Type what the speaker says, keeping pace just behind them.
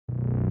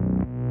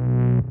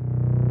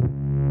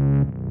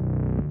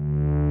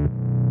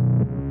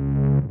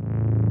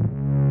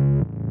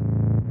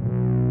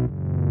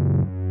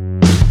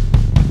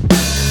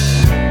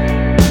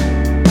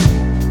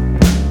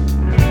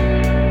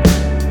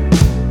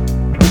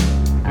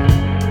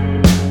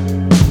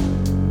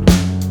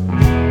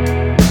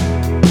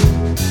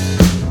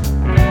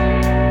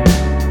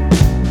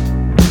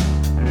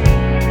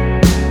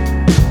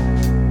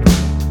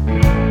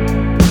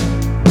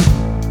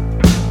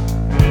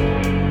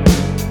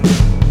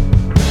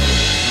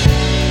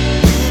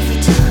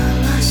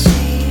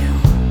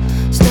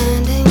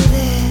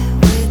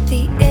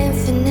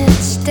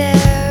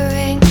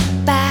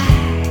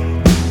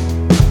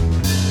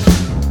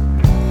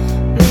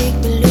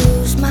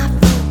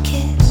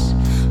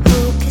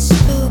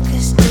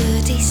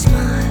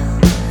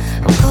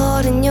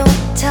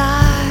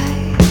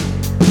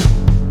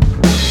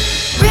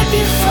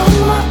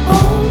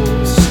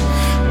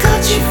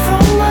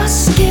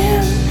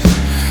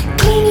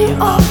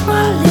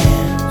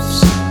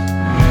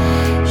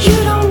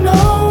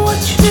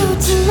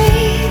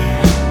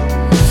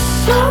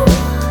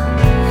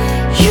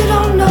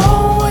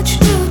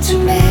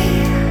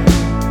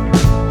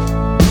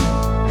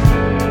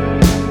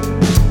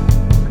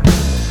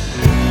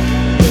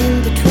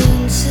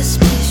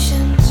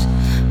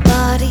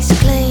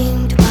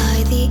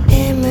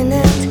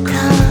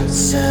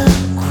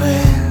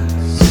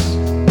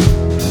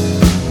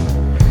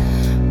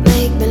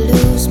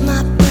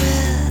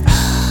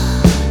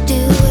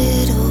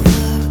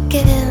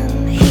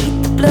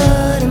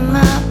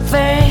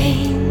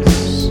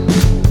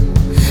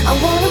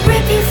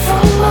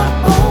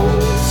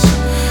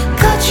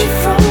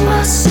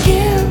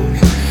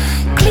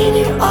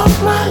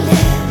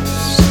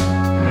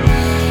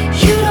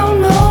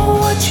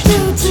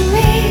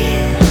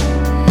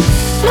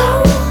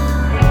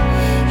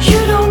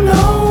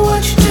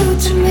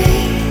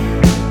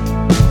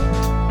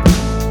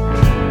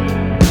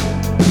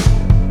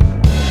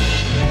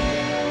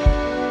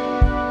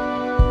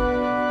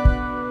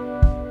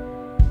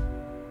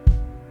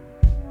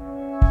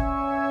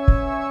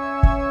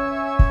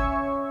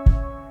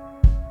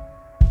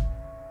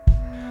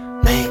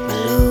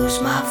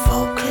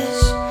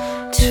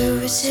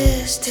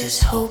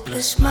this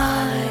hopeless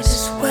might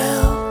as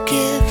well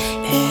give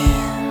in.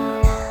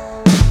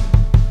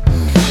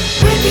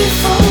 Rip you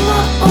from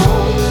my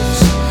bones,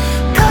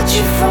 cut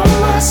you from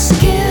my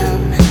skin,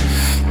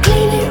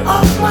 clean it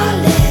off my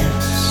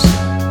lips.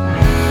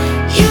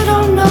 You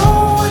don't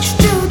know what you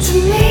do to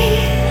me.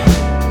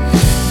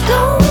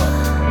 No,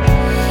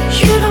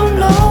 you don't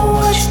know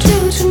what you do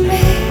to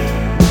me.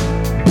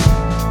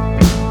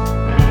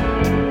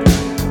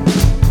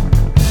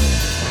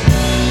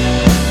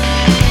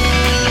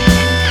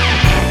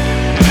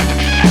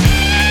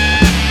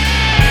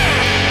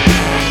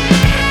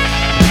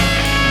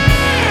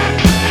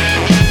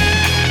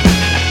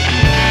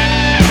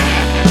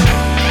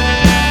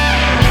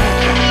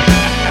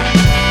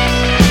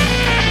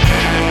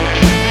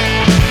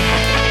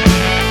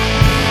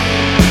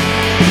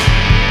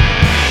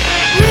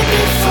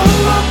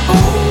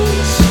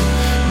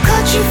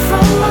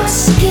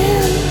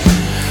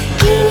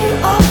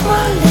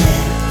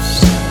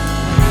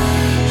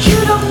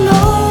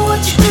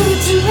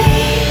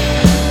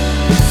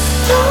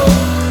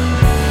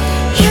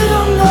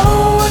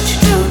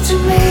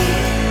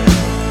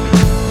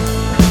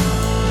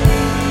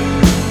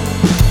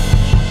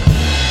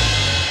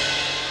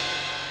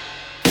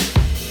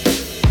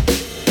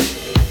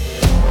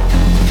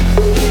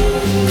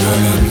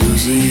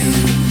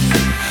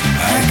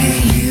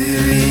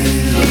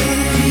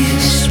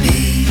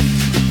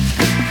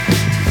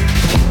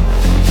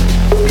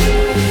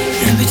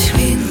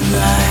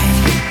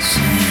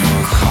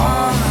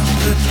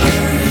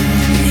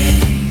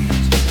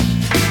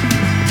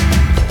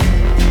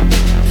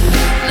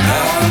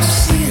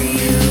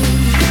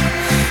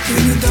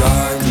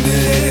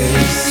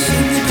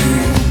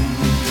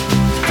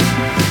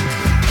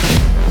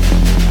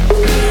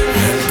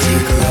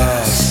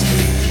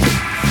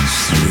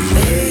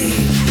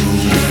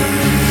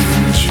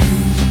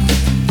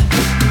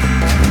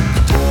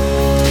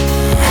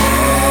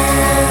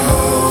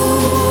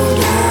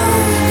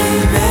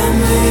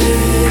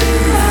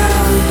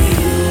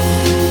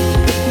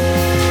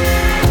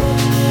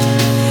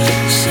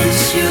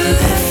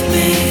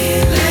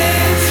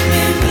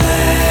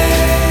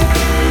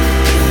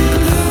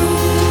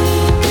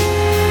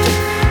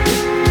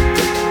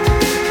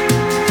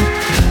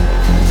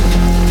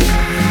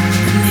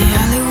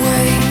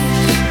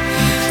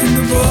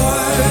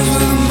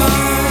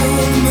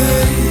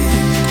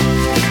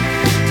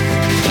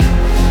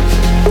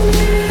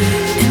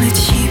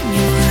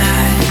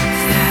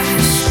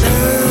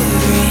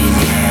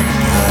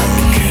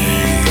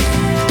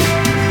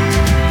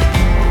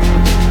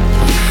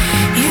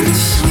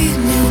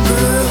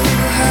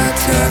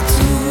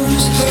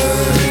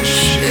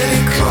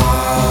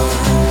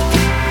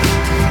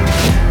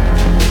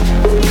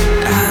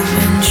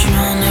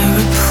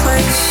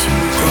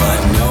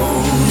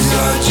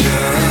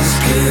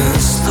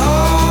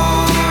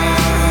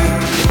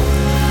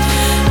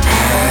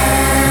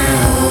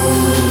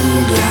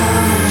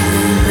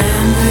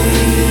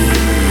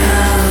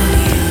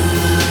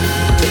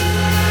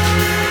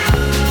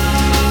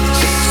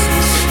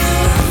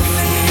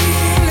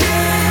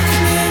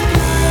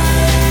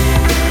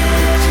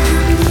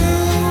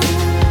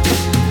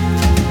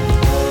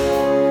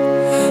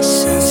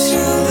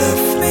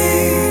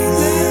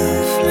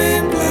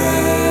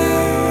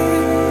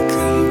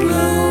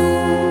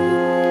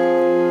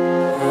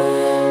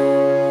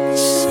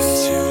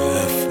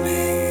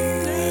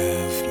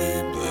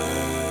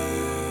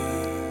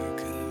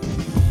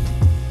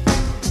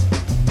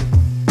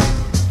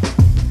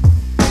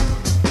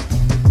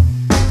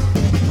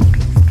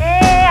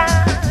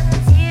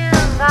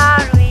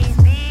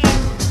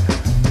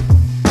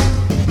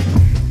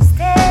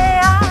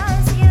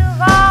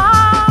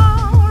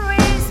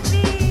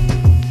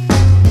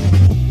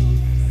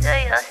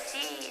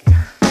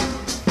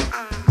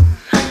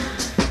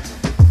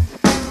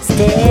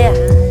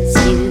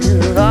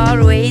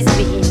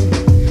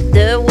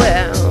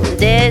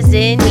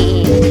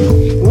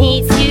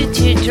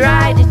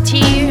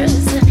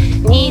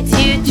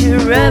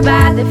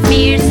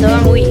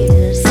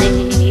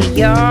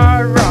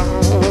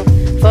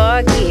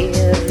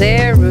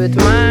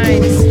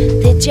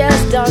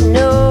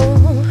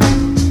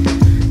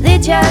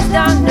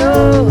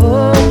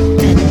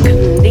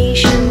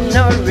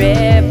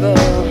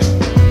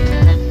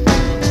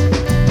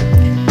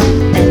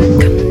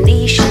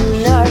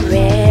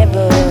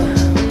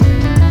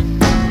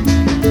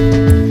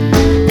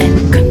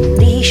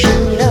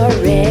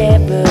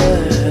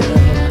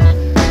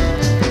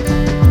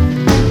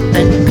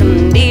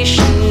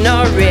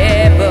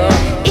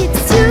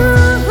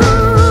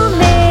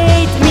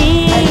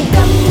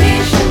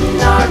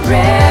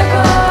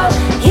 Rebel,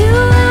 you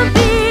will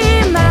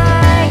be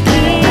my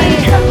king.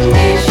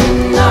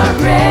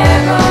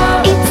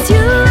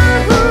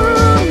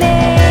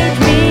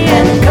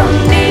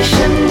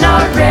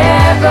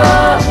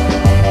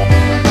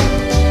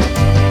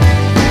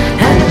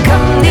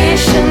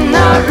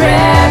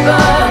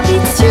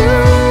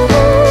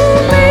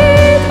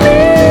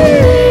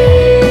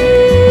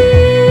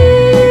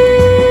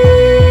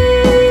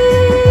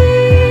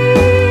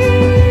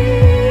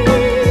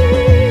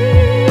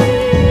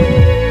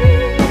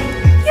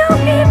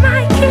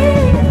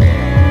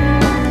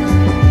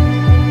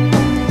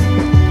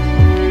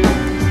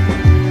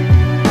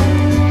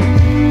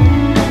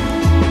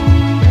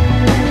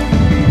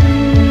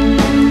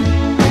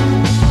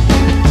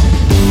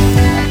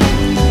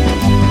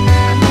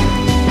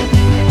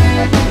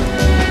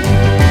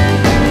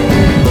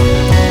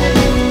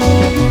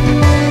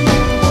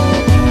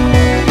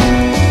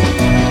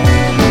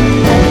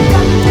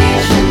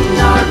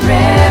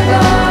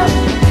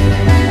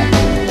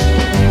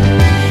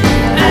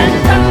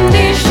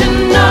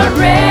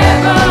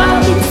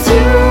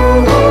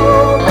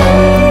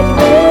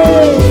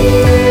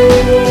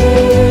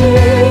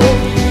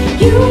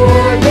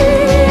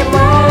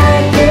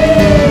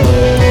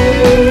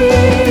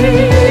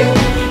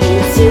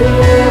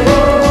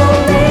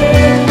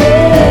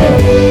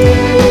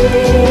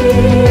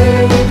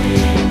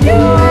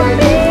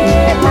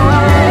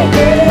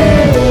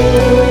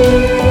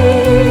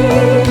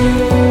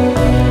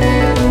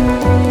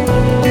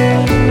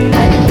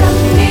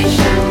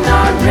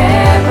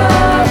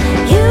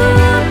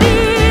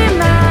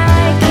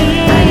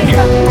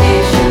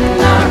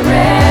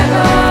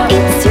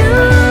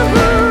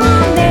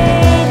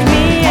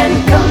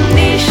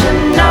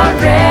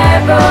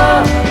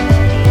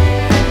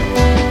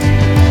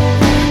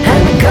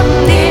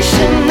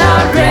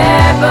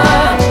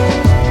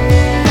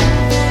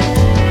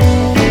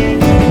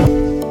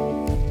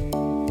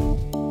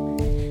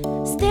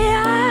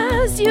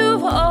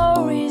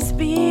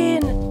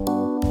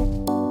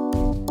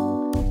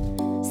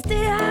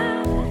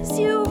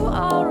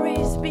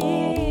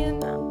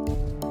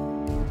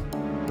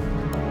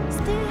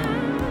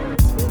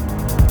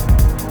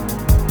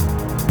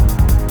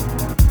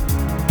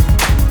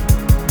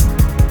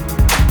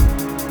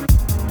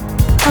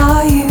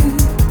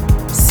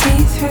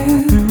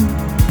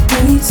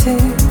 me to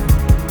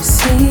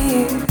see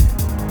you.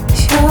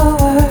 Your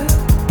world,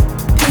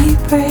 be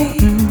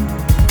brave,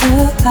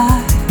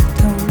 alive,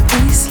 don't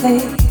be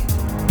slave.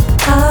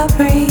 I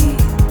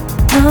breathe,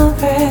 my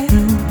breath,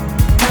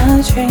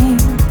 my dream,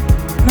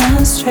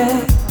 my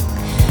strength.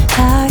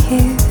 How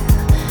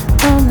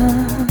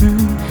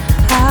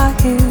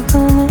you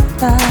gonna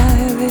fly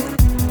with?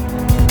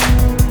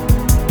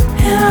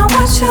 And I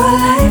watch your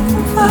life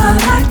and fly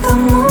like the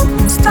moon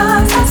and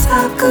stars. That's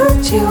how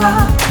good you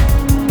are.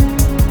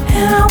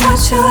 And I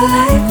watch your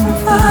life and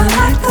fly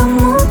like the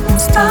moon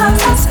and stars.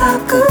 That's how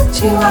good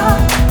you are.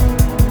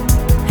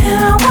 And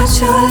I watch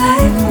your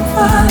life and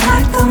fly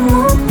like the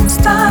moon and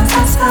stars.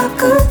 That's how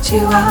good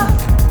you are.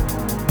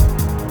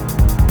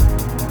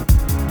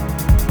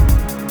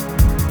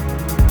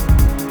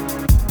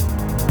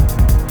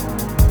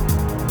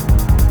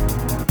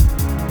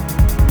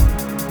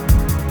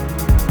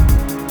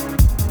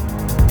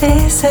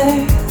 This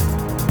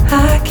earth, I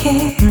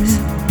kiss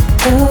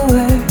your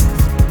worth,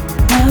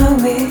 my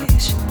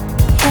wish,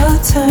 your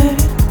turn,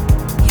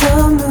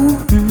 your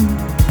move.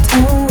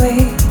 Don't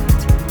wait,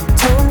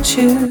 don't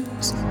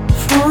choose.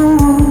 From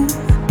womb,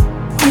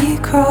 we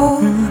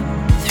crawl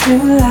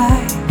through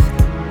life,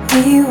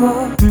 we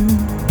walk.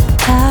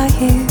 How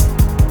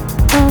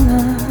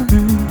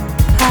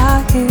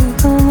you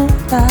gonna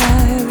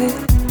fly with?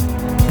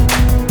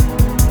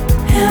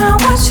 And I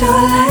watch your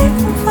life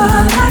and fly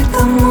like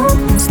the moon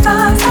and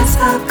stars. That's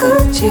how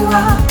good you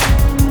are.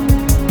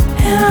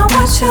 And I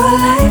watch your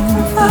life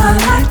and fly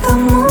like the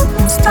moon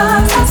and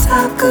stars. That's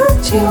how good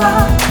you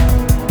are.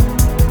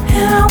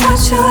 And I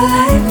watch your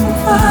life and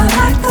fly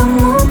like the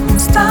moon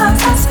and stars.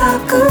 That's how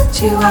good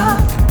you are.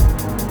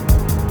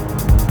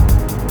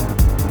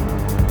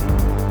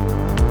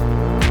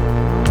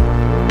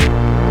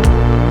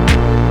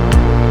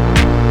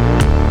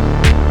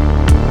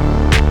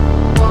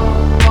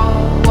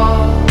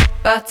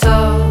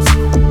 Battles,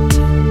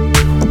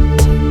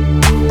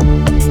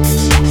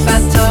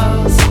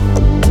 battles.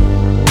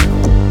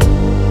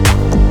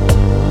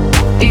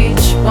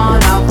 Each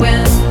one I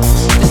win,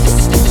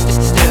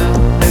 still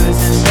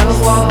losing the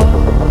war.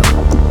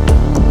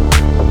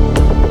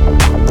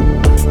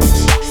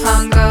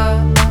 Hunger,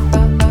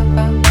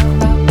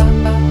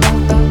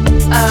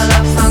 I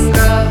love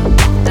hunger,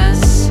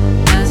 ness,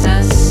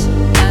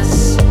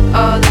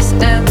 all this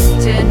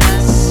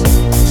emptiness.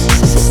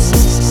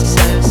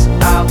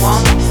 I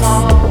want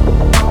more.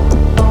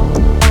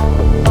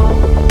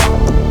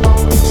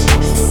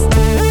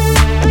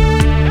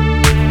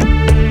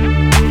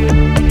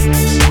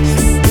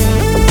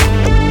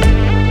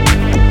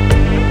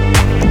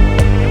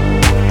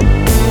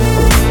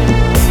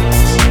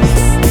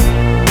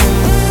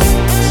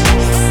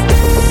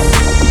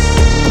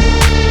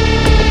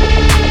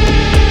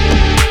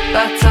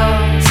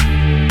 Battles,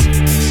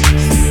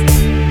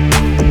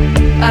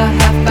 I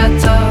have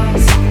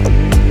battles.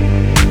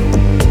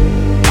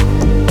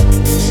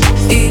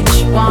 Each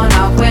one I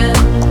win,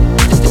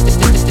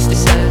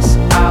 says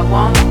I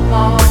want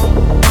more.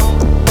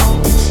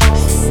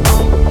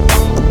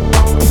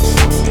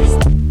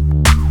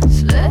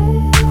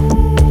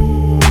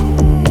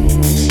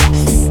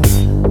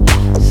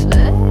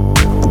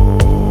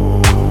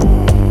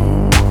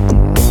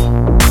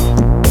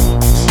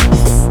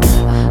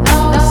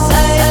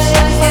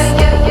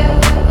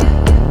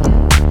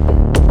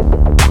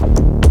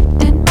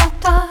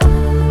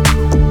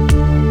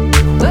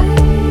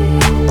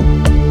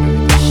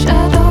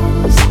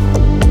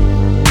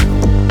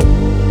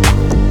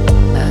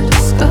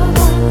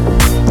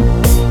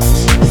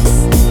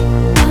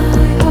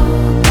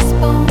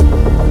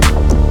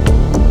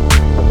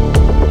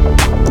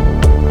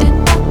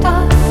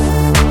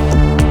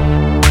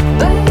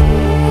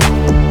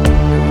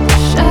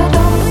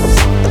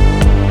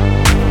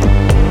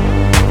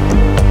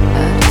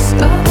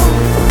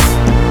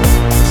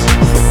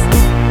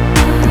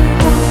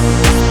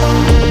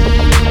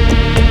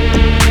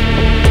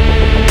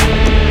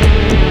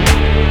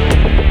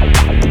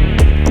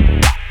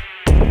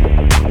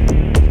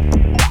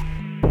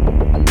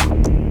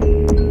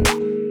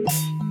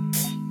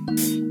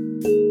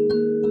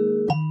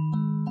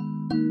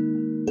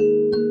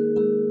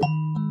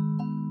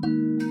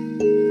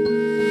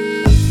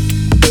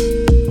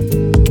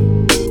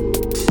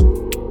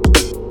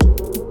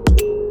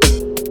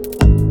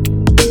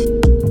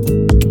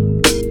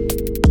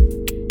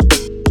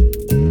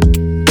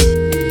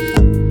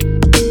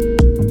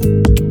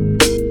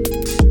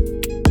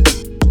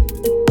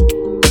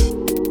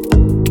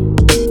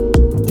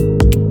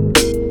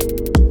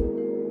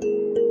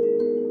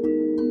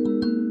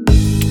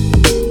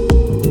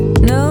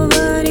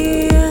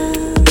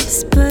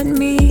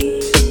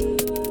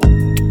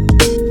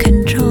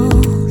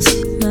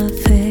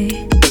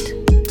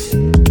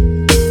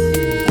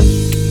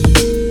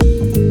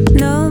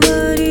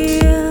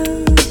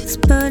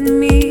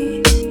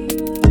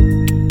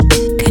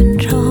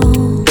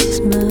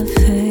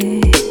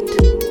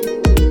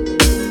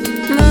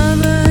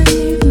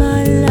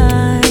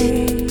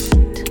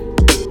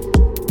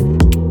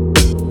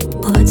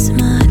 What's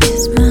mine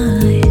is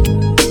mine.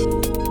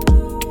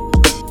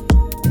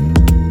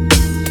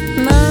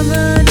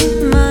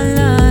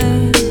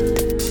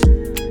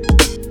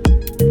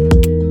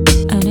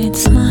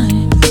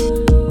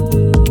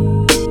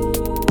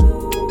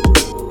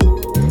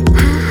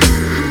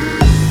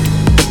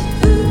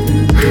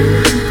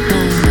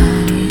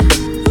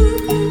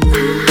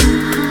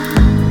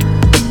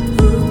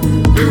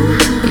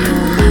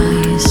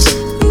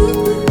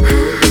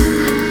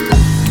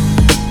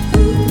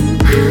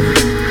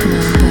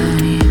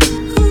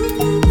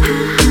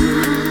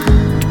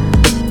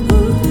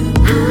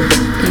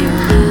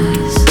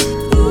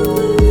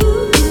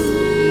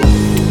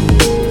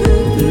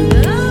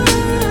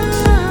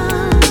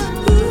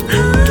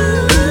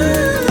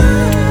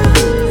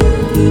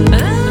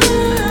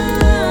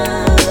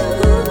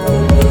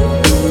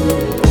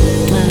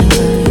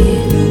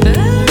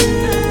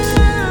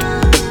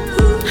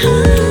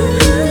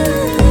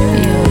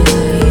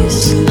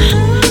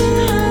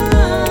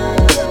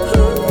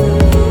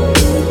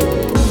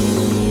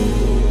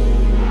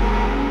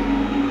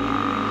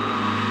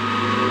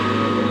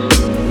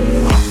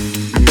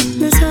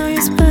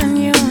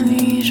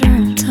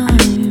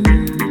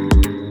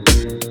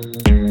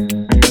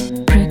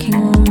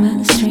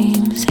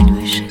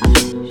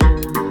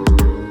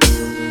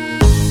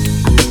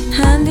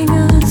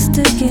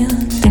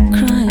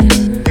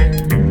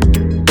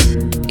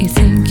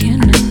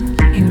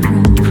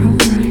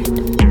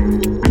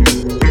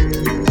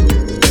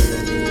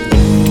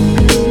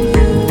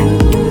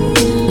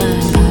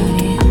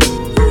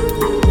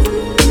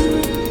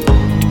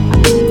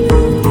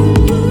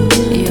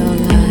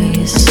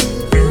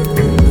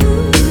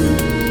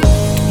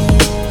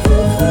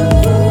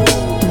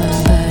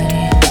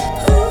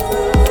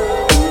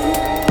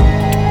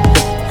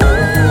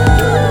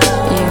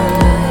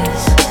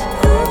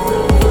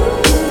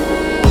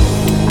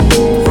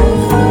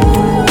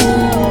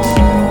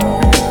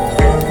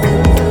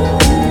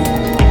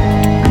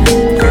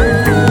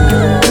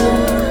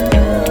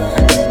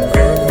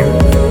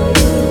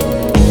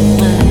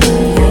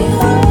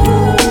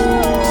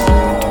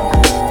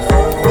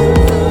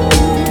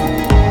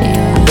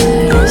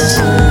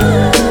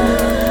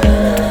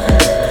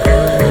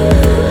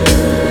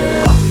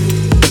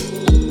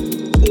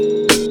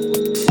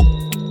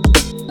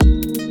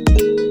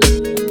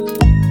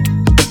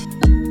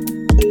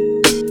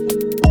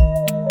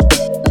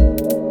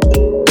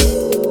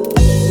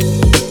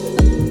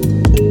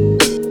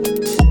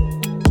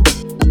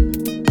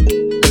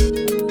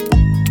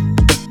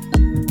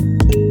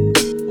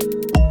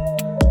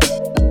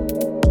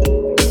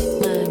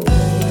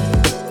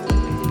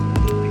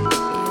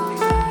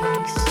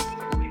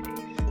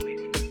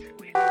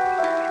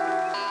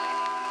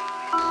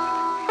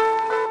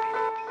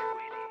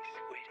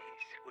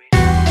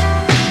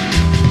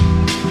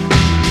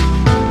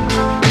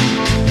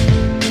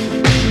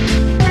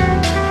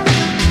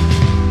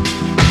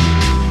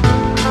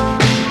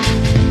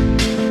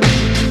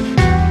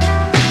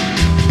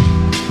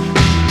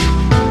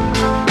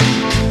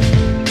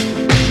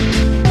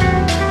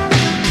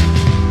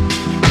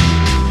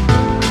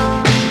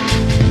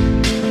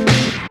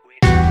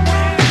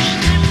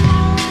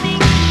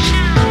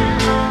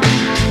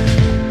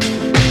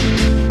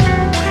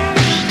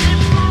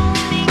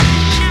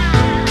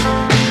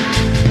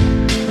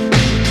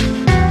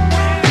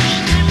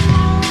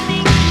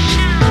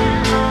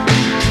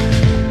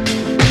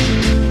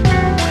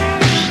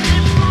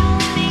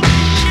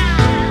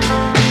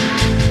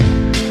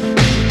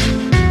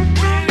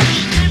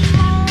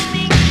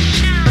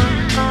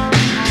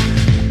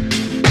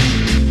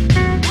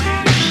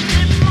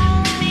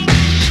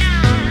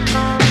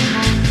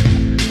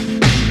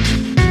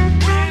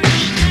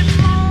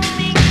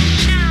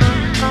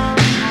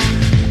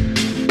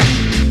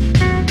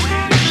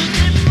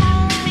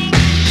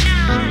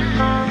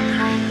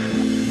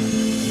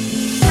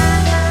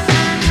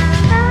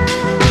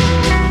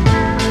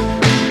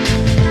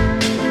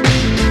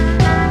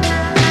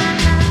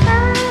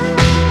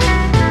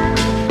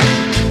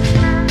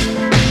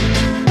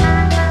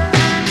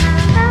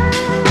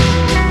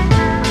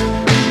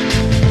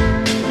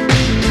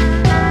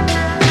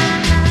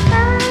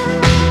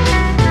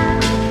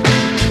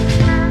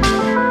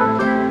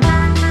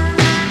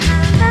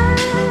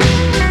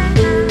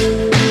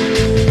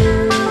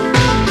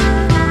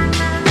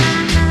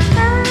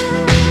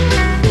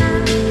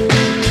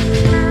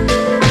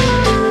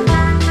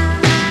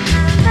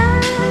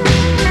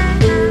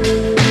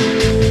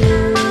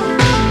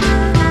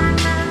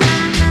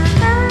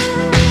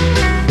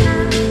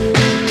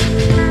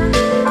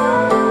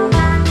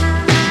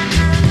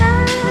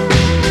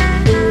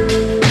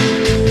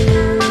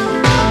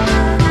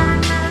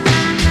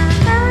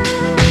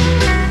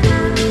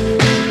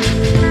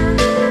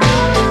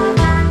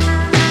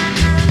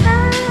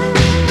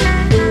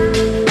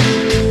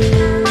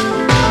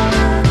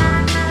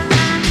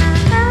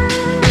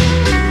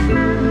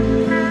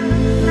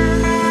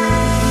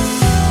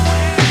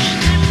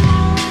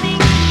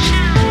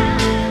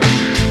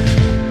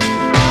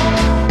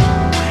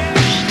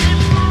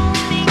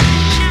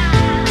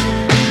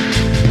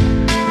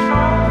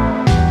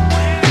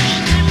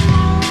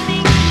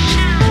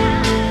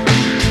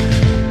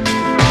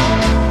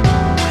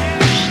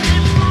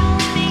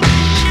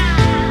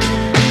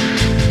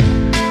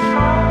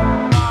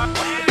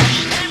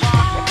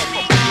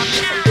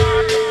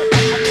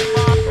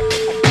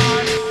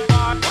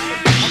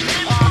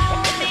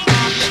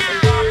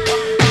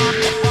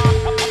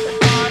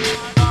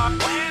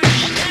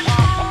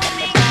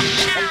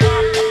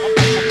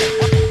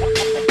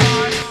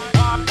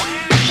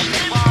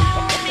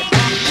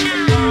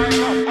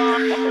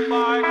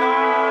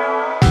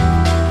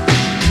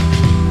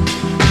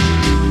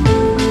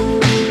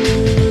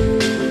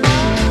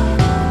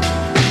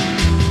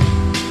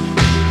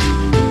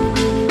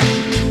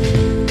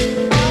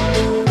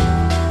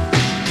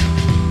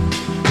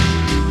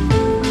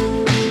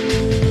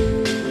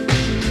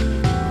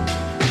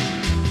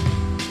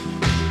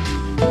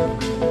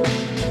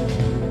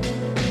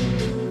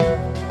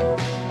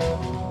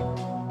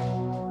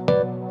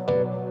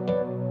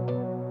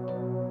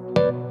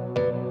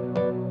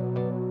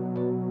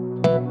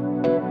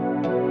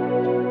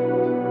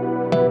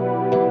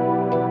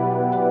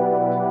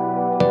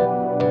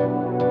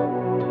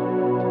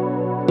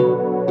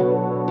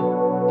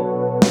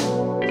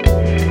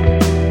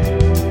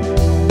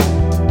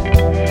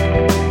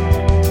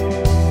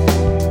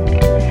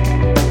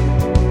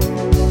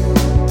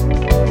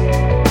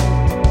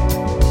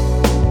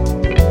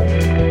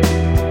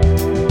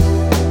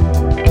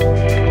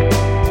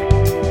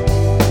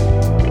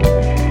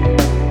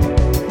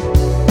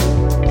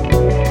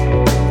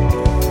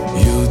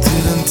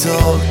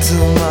 talk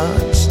too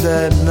much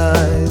that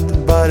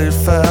night, but it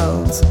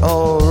felt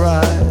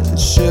alright.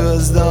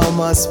 Shivers down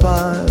my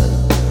spine.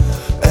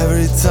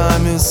 Every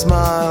time you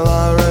smile,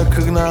 I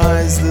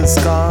recognize the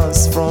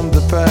scars from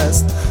the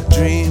past.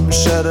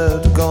 Dreams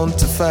shattered, gone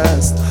too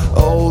fast.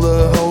 All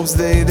the hopes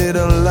they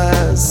didn't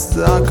last.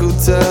 I could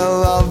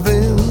tell I've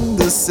been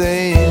the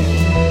same.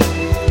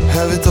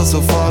 Have it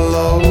also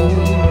follow,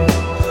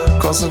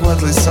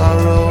 consequently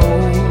sorrow.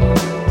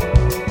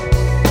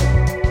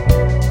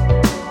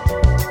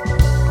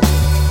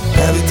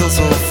 Have it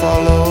also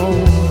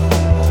follow,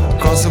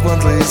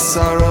 consequently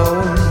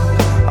sorrow.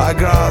 I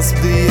grasp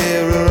the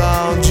air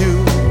around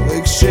you,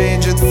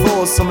 exchange it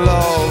for some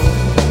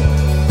love.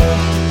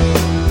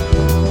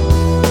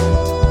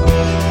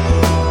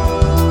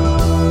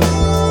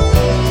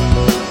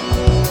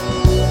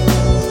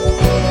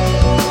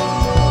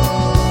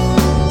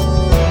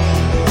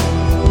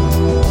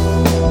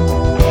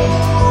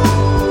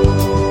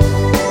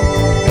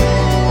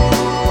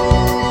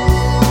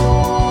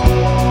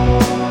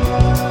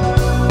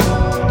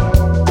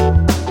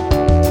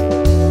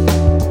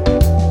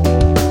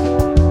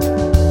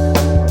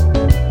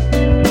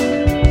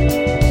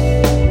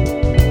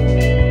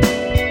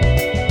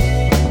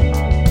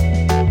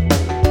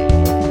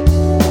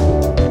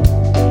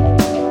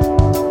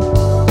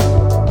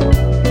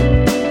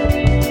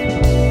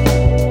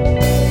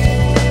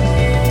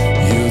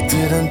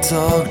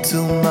 Talk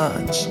too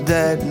much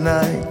that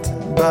night,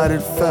 but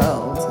it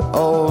felt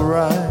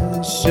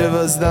alright.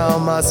 Shivers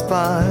down my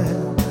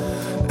spine.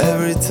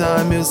 Every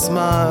time you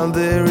smile,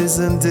 there is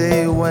a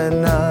day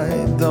when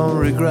I don't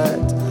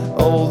regret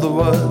all the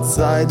words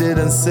I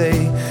didn't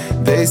say.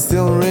 They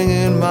still ring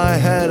in my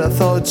head. I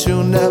thought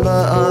you never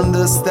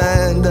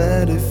understand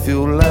that if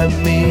you let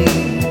me,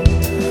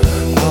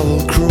 I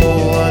will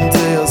crawl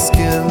under your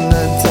skin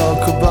and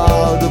talk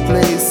about the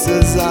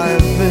places I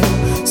have been.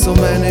 So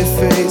many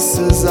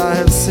faces I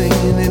have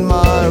seen in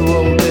my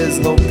world. There's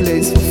no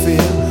place for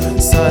fear.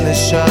 Sun is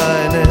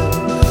shining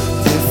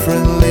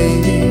differently,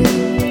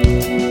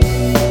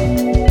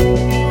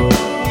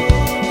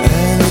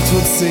 and it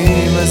would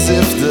seem as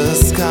if the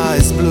sky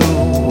is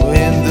blue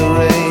in the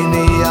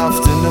rainy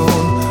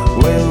afternoon.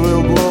 When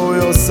will blow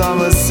your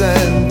summer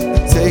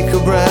scent? Take a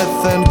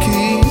breath and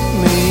keep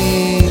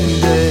me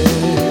there.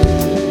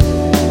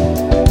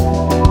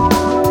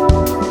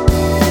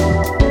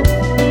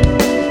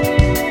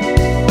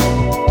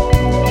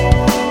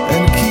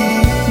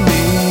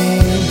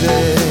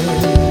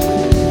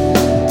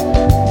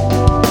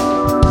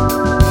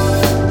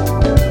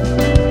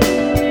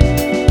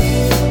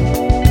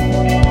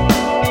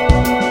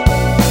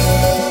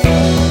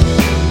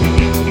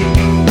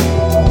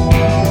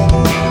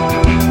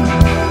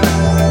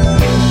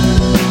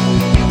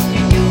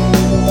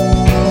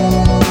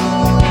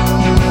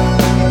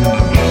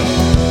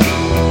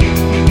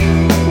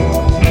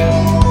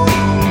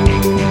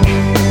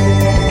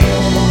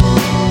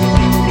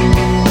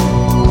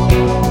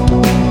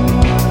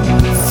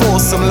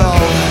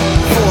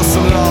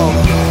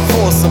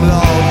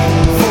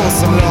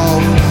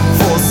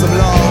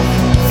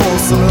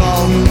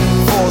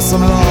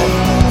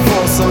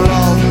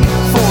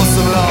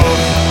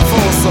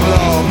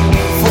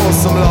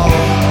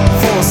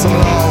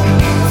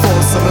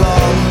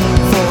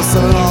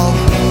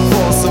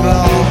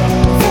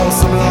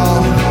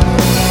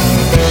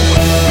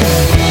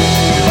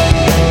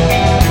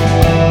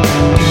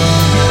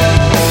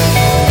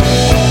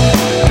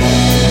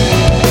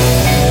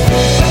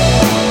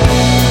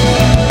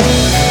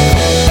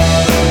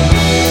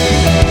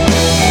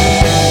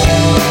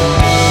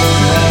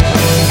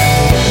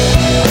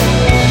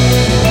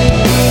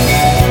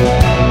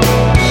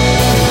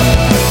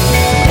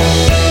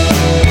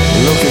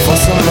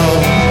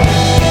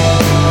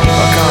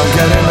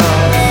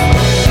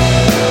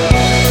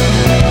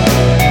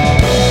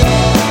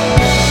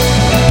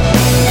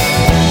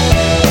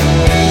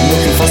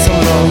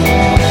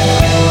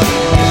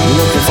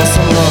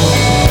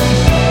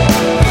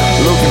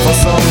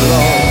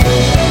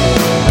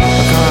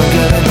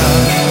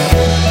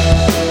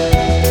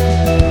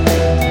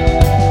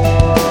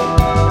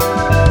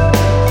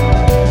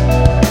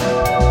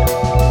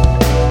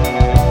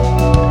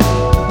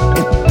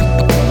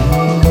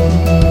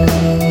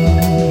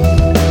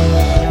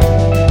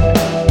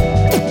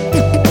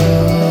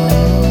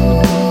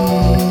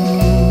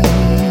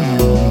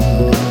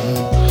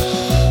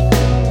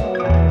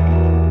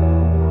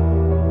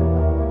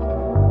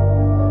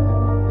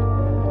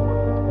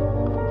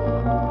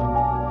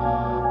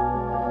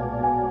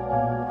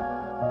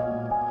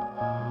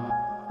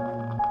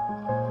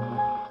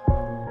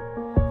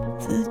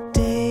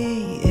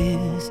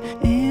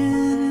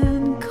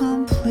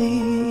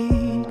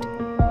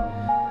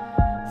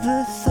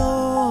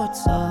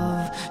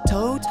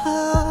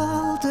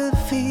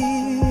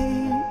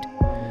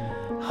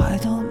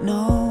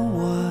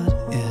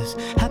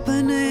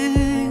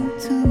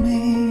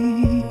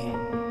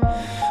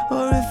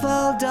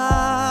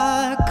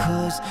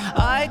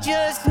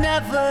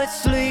 never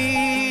sleep.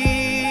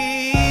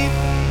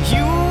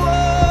 You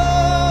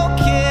walk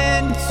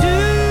into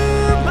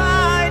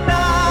my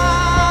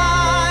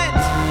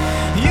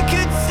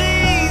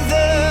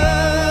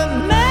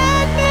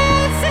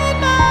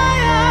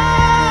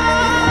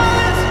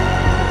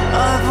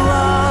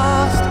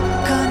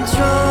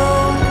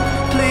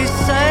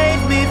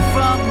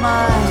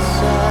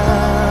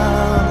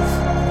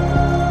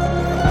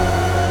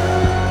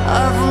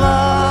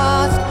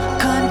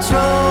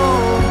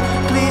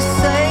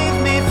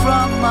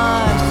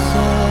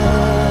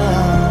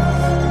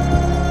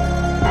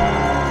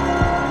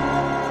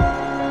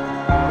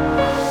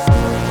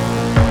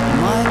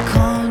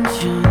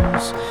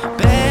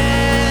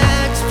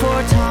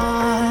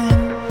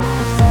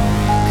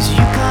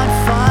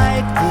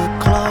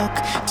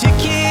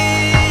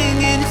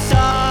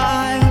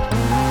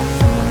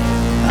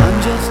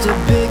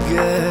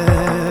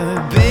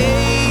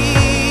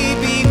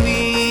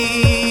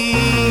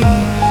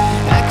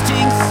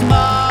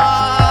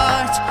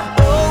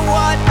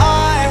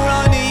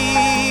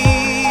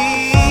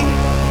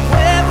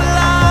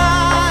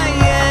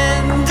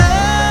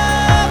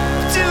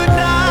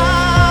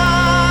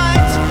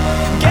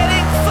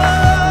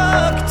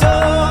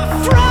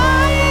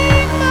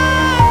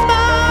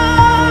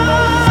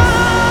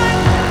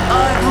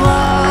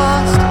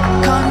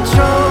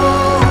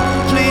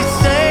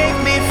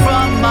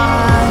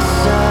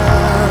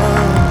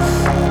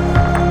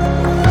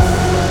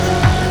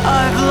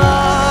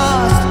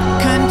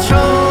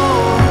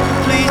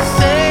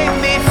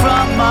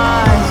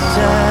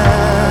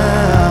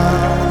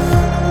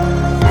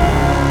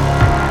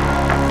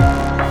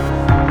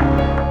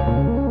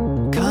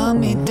calm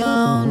me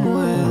down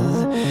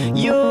with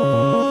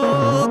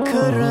your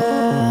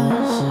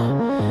caress.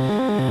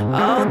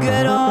 I'll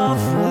get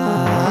off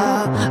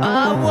while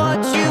I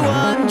watch you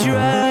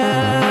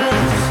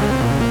undress.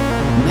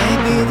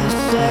 Maybe the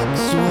sex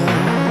will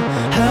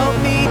help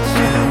me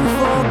to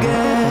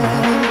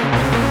forget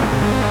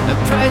a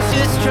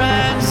precious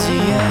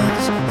transient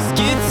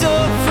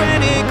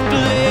schizophrenic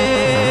bliss.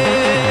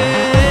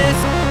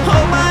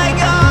 Oh my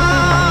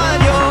God,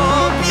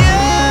 you're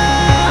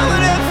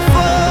beautiful.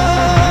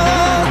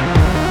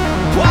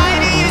 Why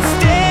do you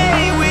stay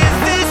with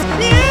this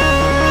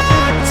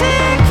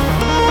neurotic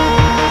fool?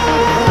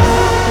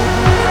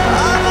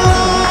 I've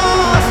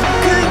lost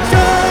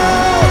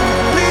control.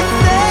 Please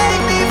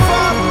save me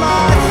from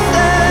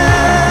myself.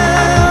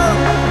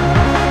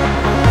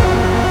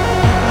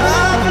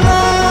 I've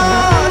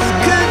lost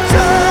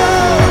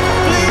control.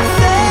 Please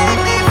save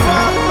me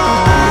from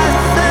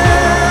myself.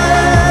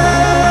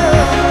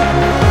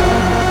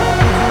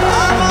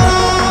 I've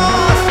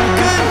lost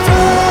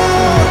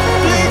control.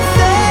 Please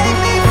save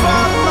me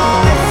from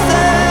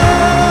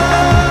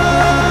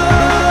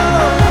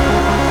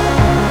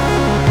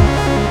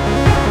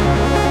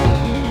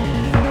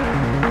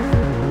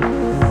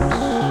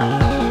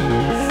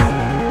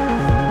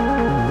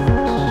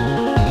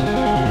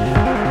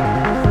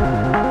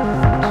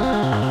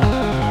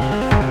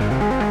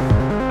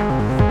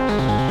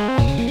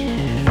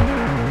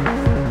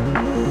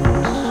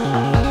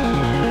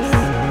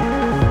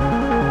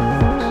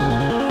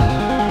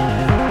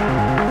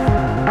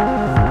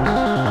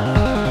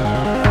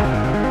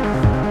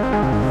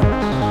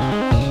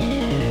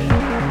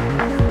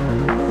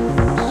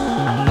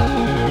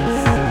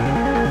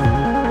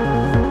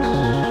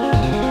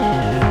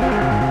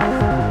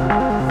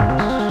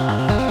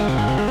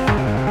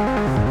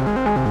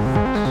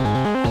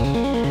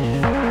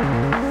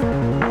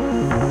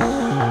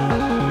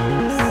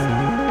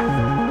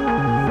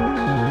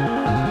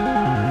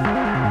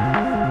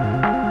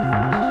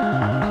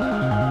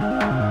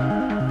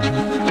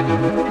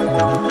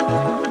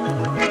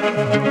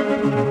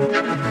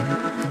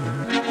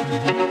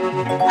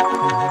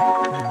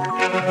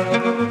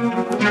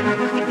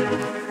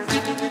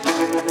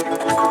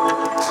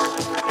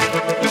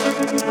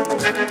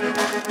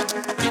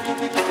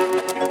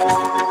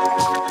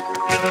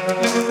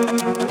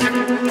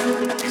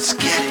It's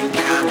getting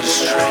kinda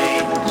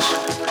strange.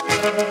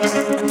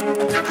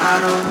 I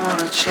don't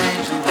wanna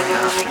change the way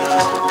I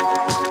flow.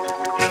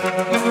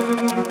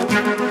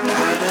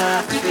 But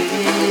I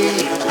feel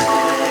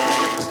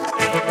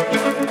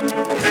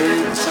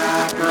it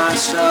inside my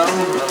soul.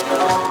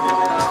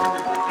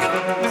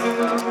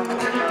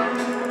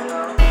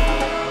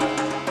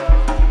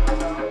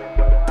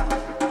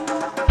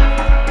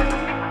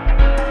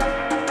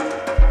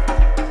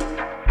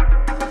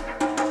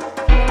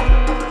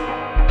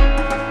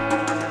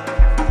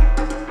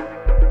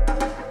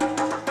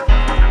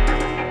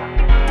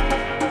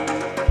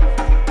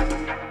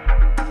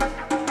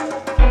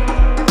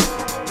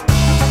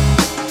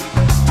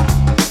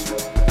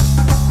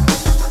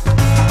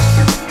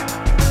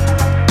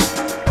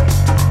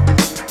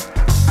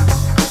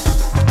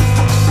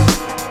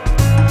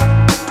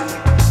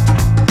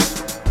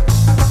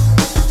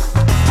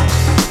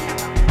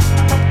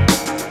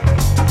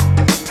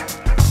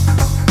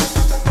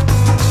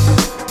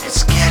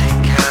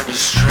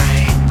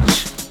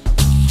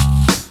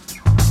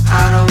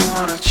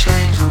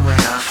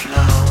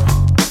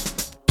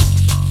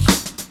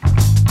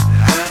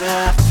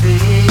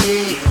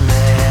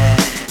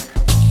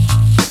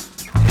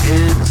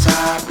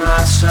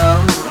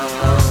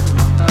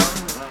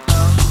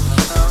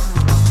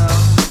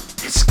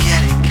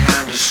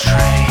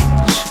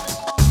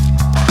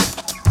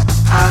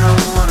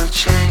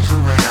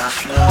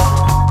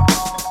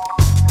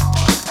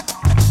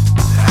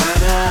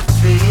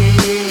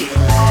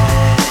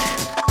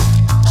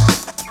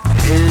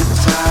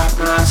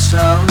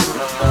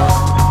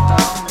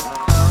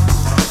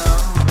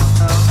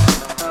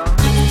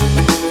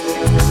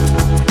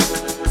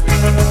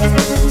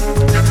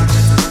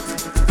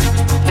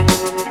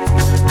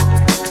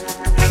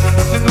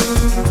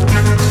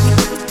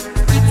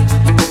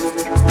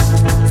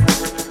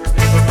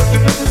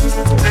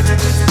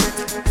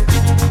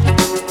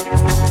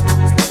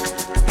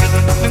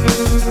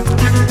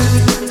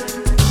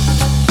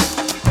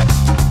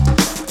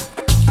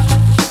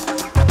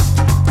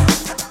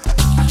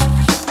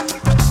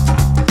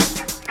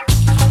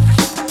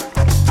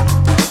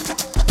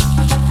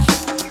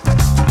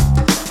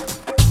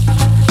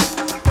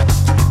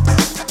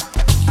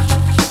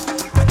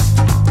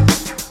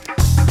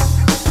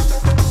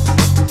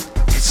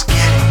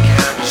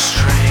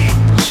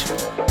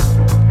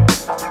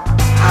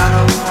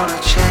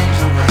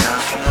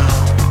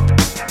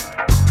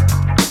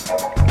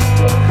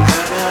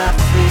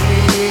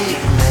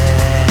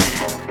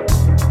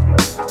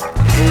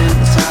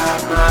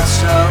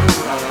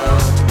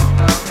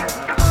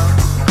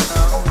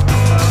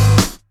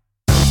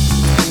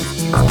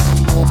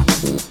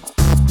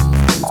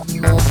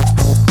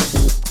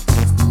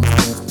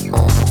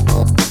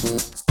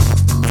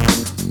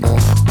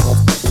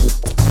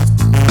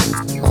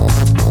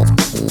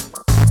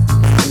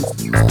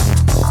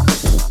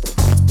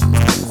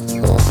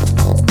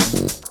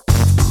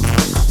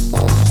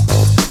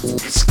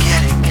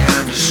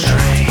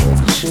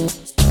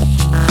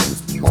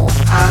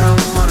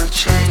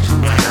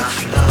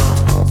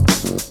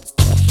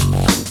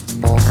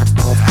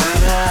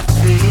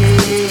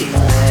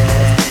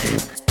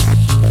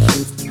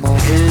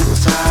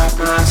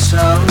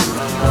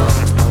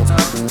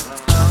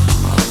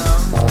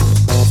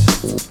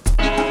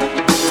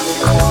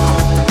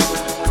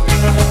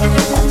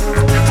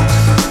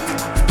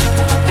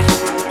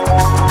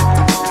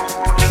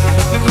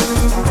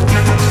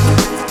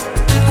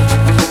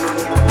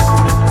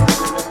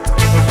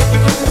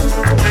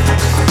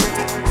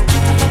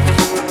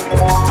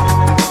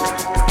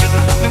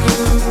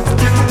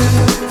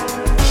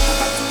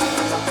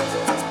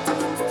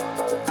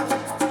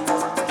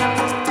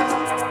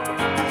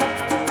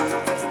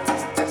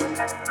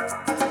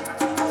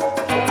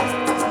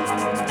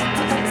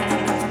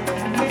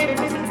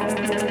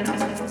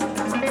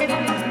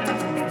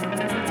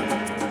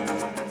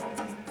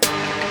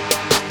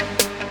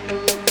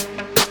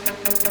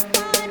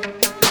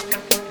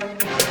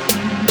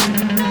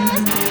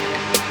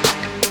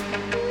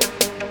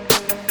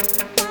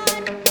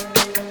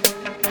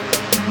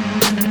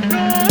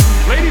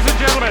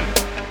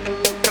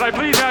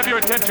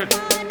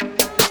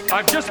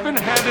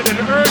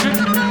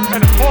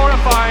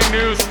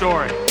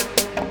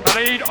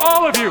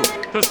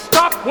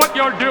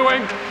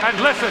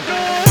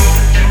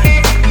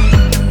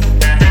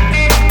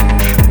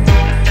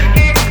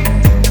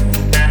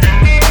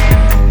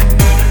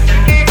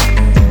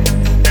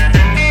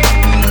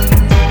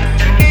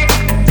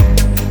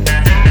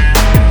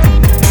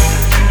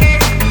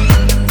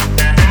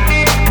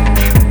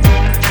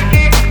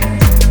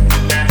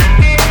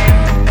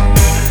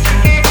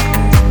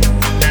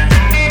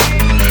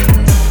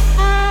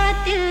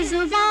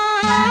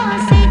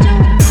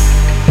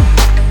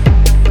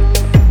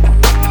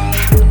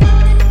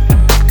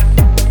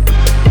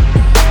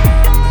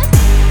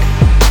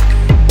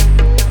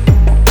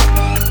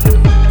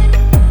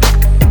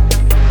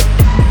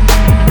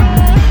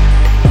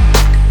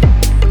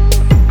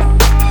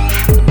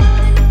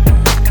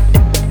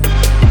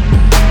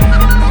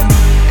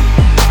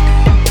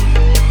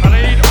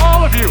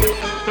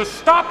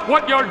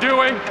 what you're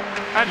doing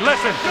and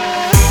listen.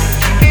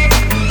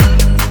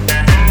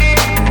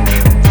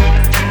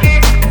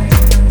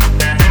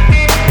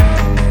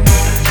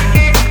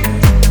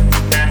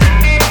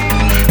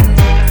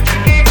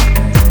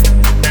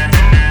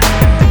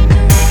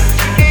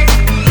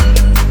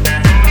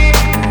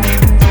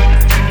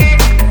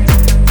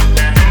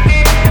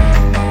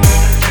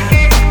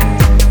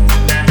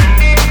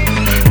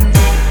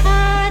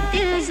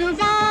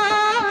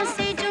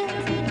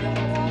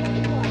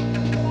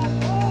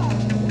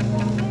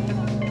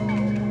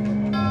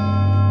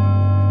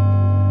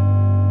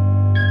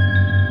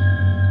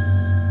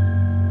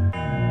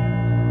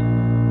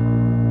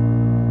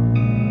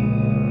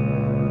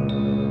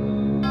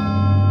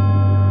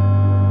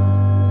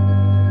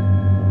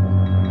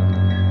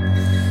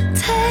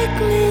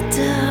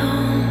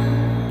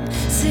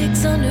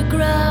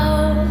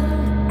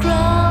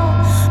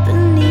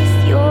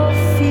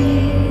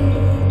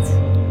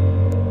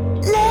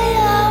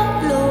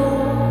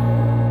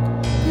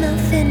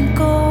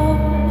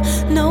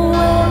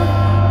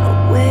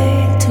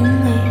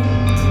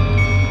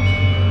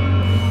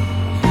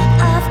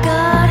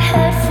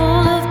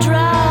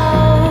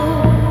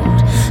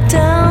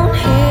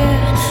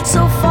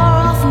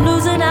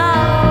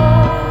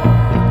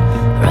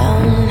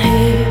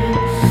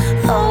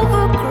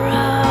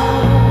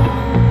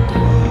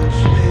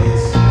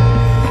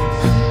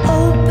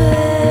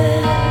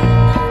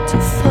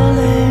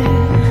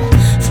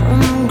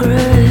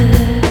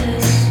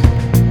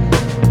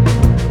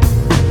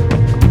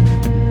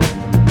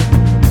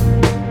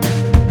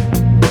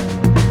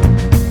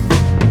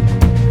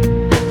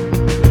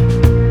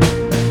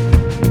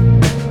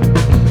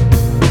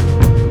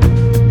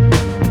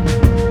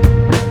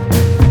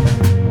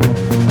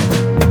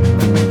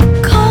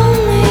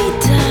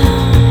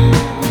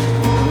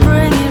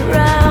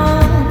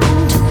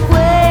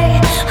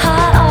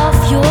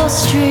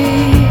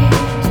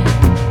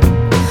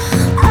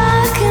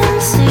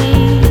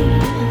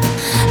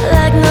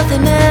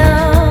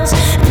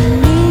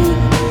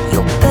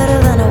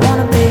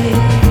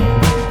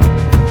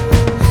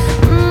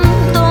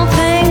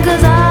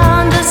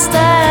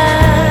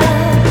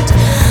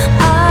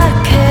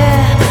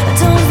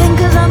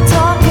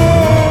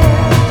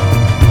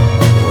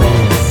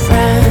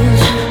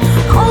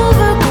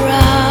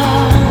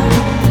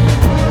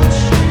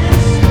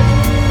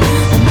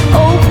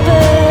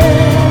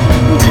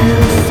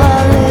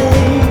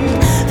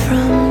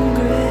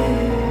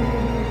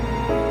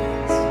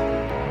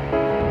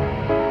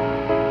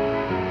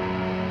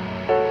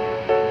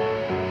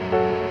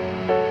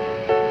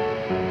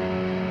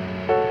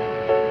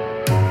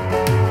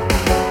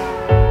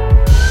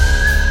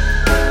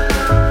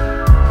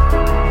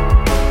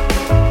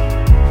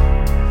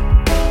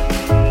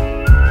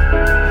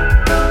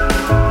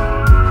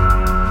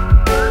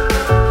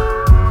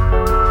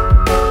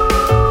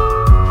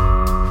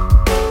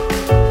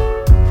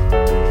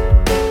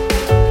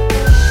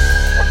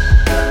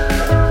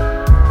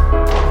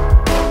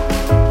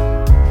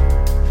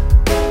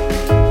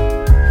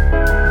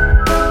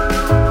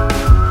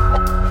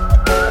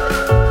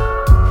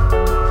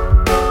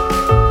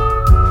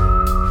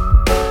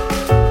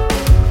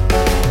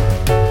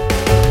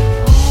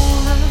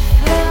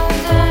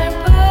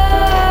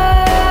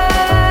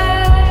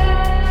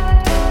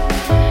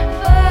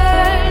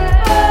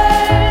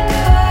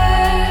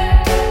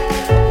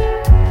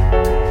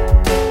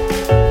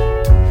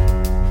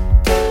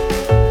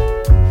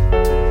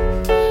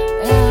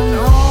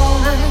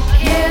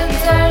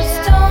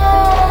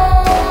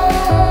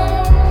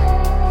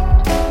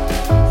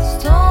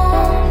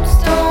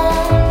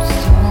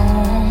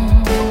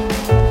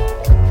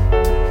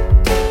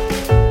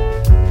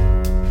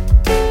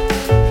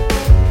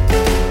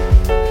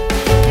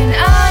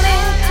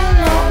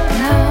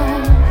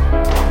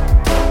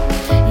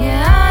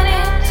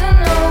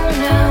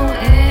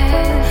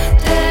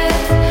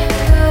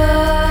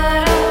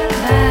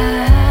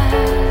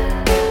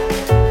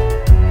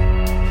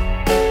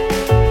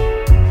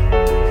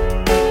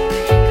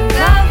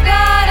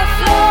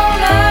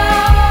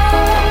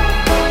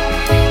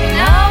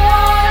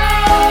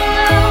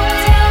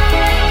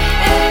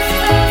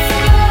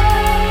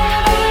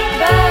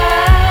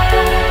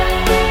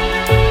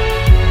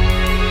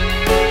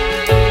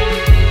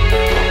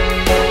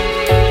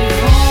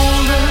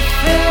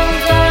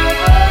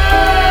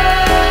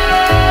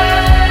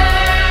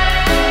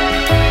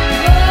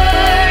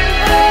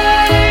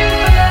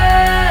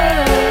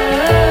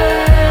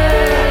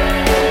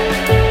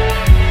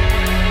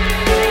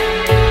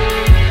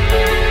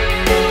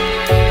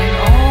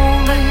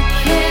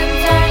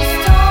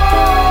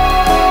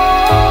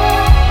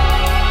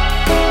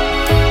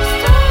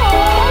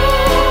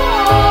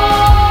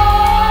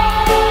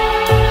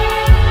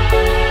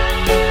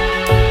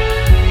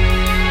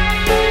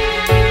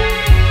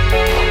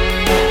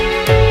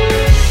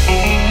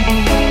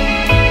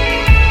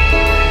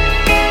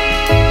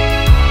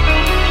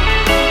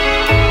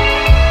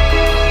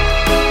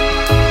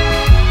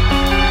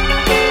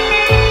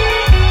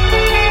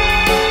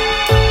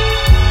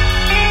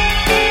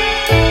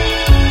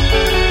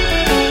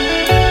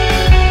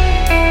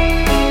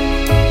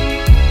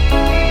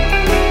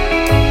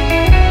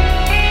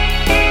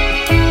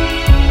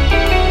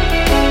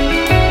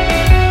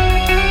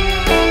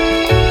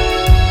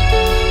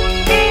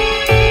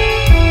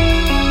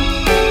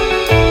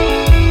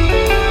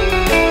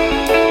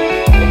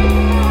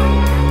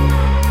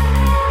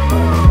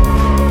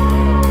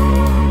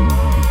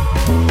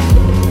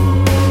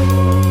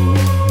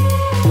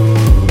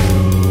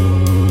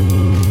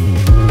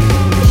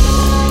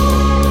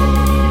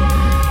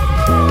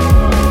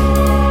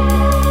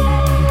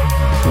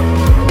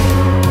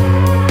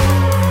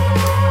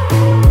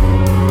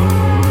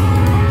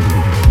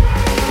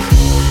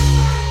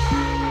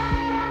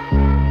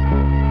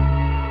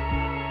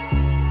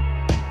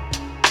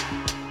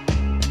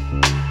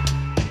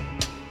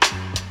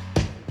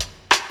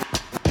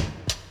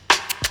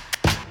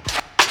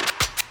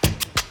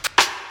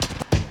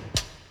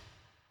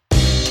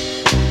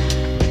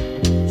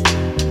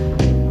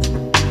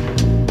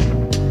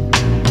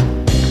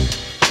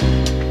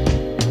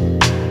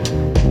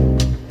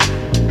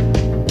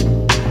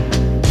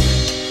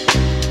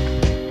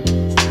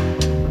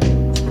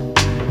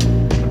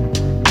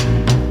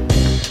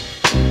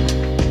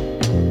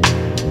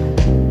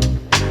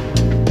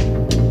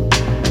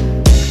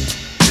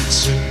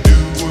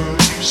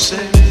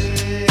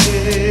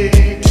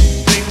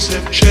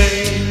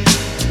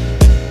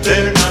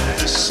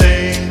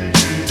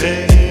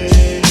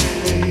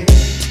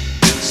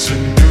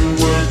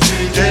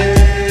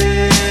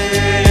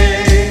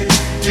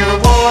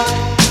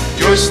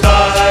 your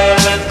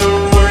style and the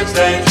words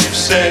that you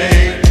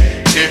say.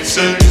 It's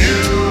a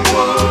new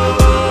world,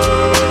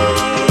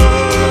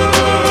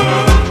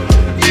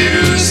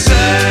 you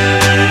say.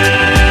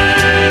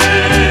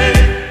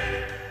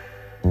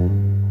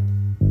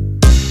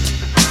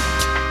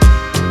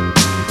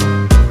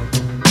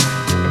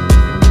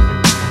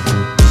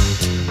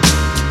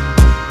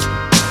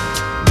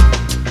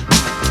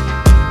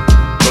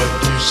 But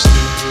you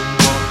still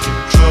walk in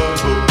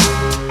trouble.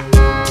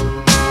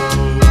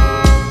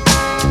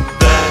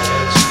 That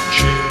hasn't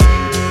changed.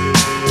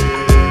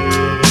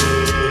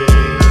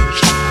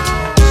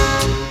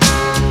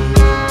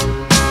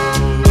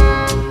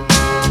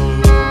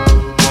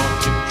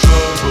 Walk in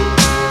trouble.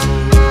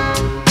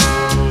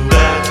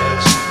 That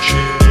hasn't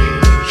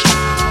changed.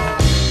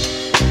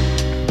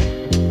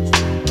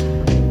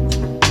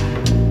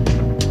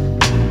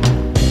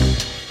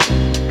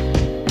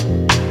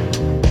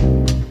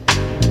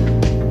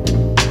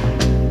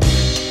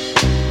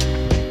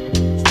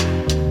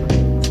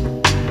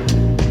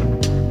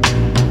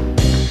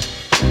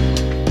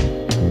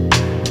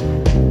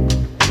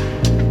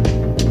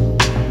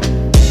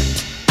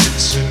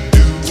 It's a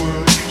new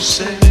world, you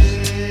say.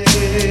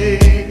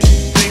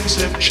 Things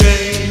have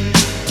changed.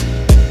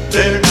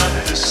 They're not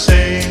the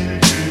same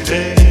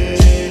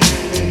today.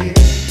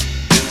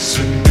 It's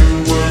a new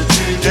world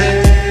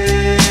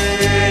today.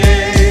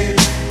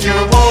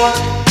 Your walk,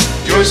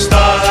 your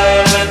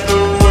style, and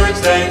the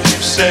words that you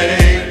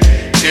say.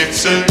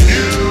 It's a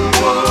new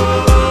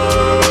world,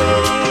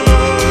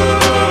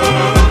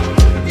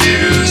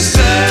 you say.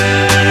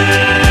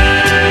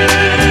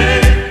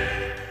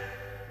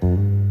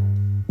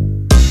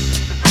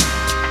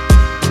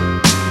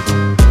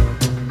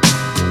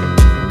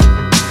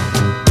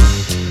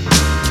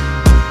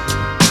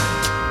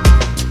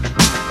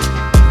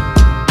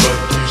 But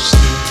you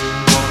still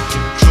walk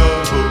in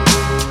trouble.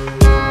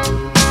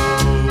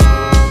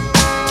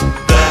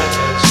 That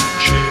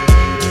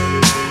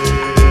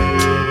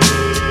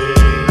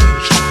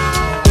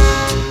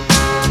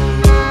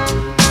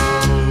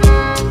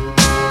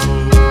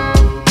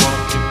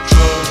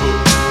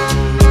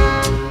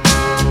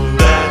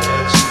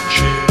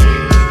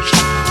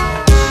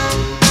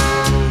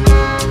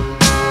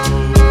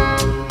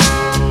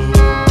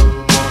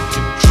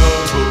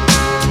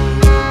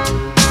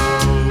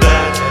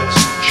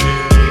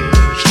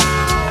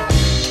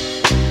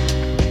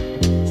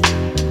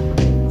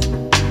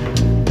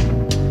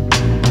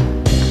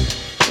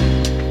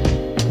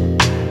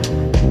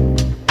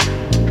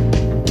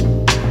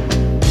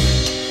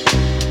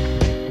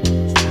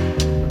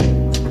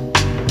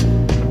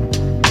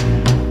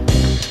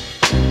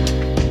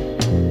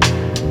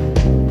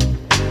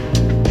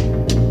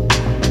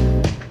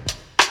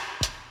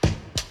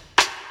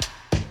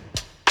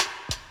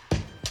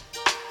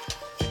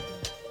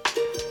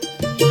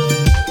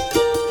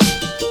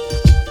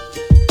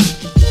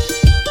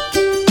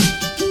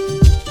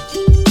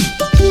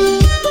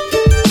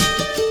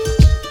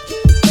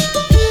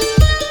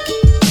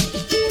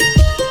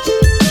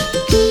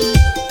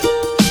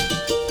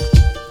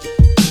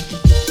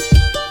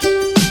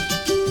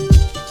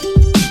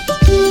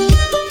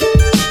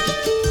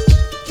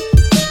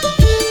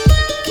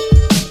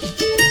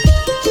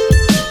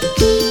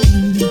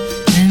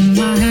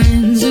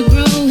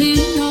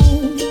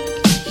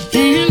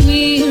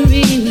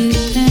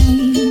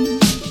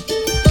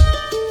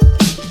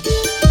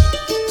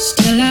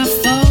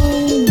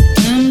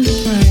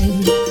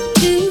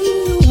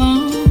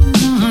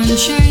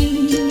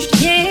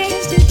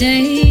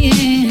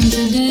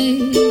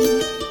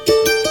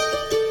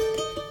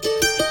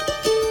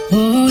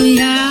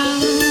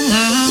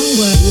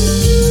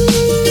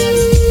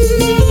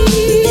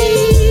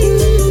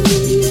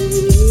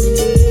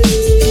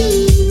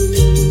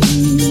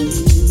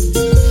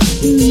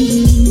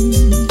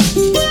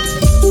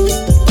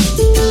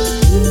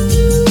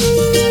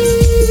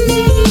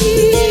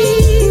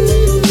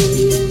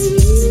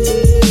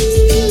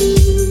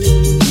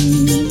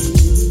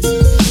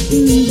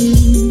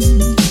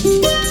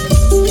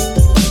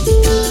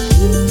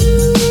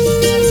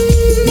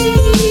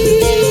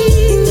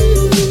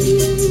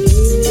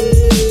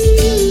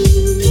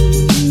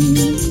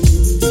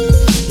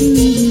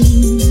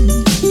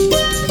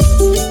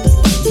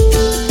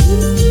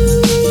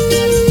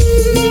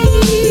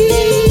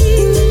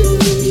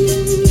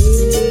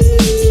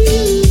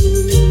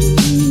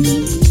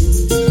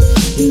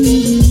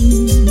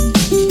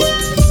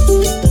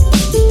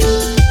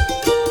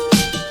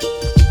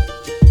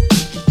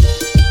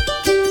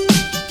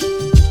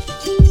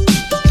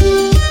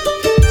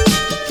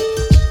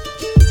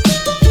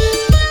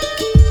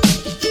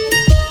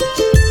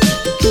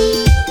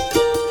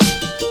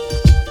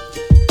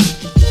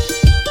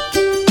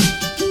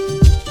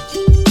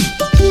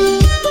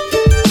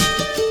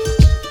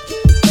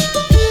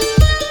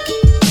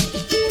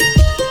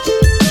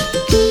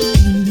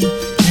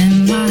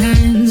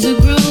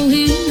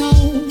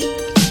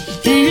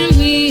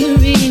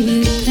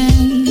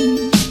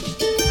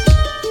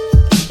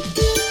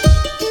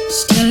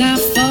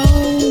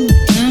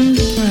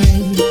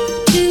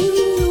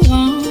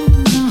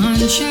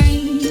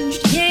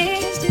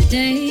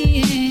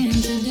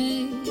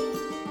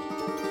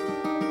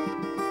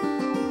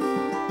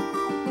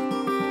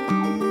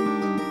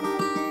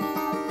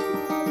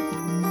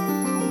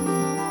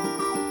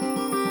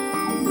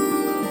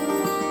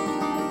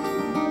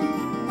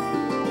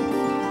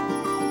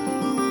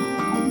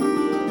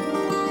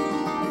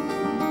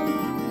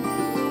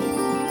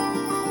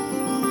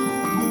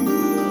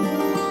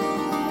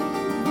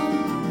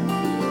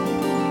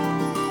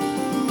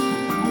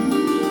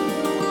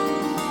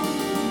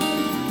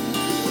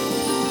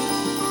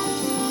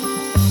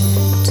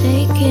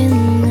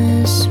in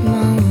this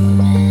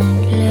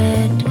moment,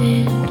 let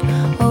it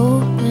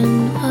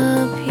open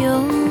up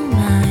your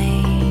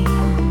mind.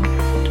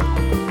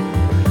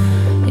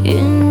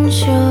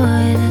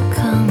 Enjoy the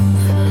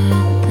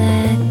comfort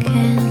that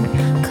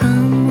can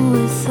come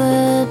with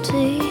a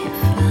deep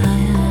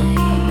flight.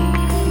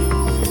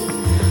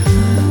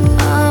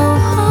 I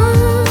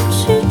want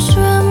you to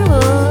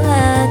tremble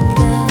at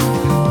the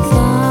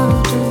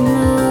thought of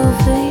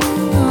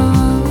moving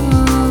on.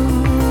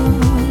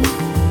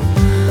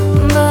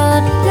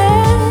 But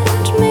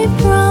let me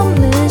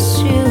promise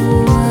you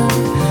a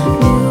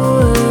new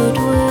world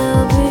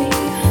will be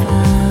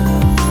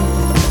found.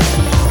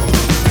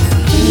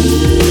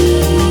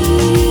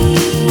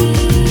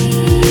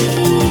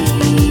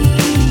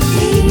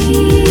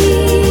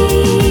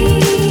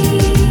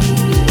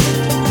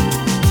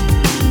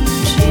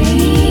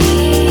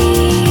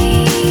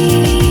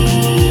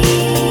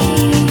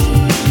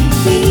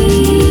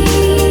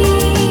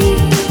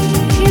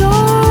 You're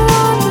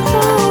on the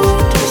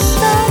road to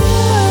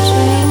somewhere,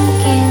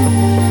 drinking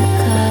the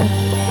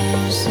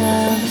colors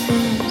of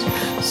this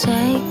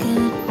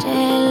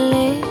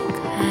psychedelic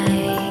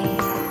high.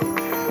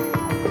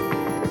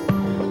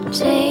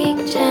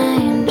 Take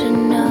time to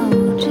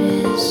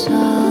notice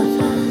all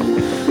the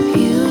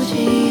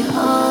beauty,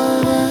 all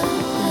the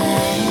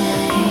light.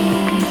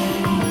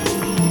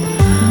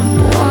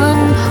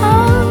 One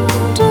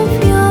part of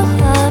your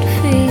heart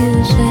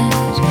feels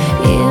as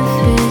if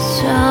it's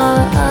all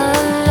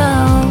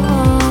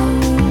alone,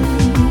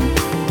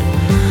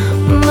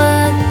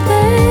 but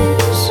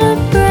there's a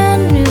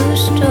brand new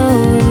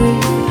story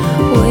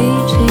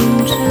waiting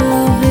to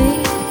be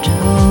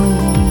told.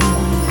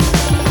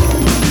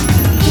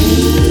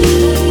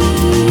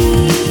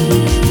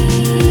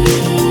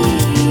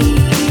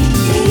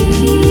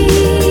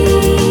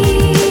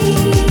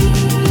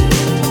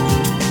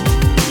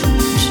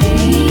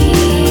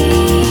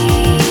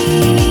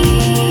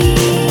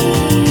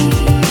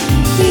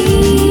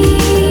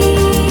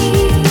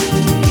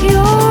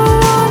 You're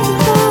on the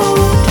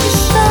road to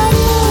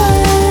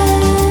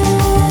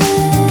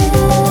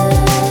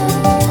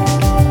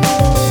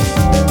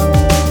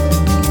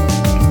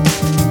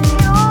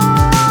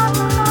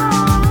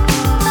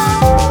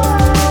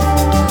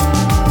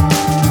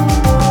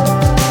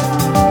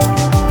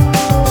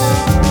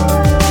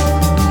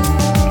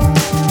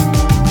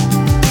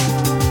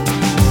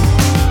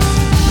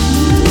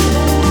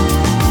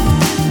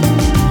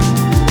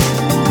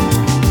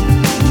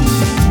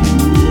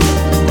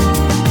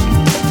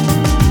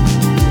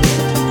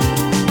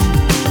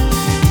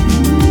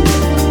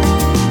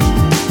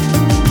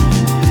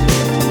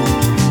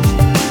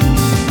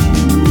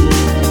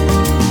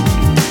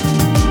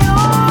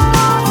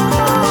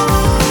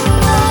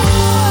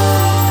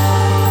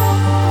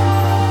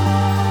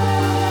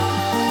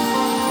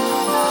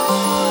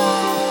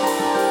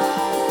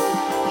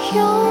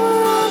You're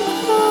on the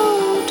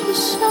road to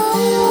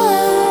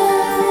somewhere.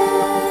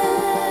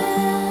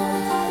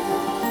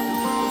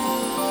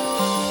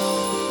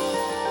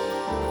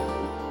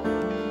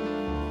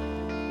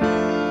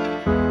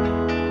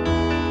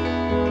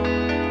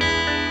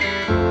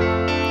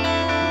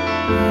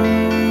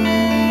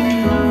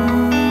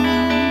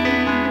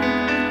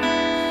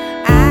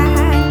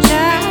 I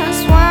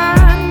just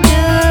want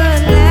to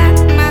let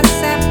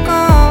myself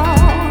go.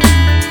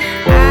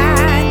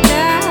 I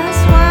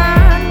just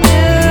want to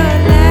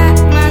let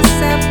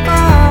myself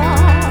go.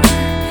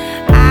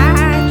 I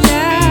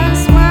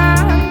just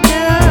want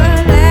to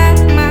let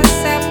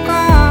myself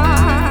go.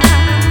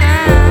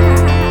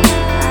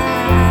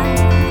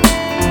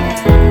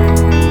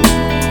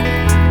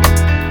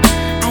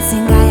 I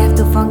think I have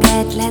to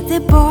forget, let the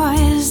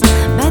boys,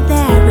 but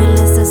they're real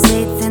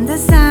associates in the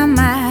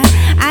summer.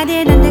 I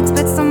didn't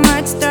expect so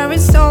much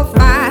stories so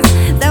fast.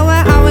 There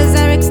were always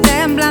lyrics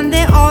that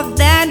blended of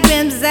their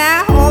dreams,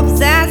 their hopes,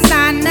 their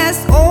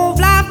sadness, of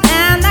love,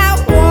 and that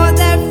war,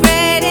 their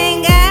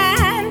fading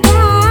and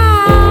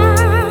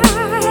die.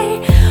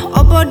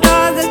 Open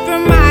doors as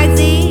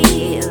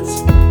promises.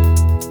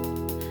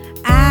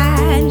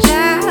 I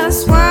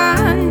just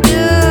want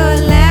to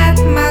let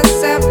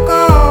myself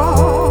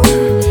go.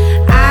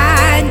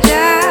 I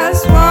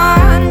just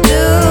want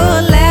to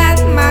let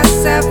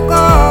myself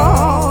go.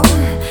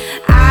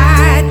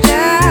 I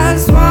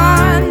just want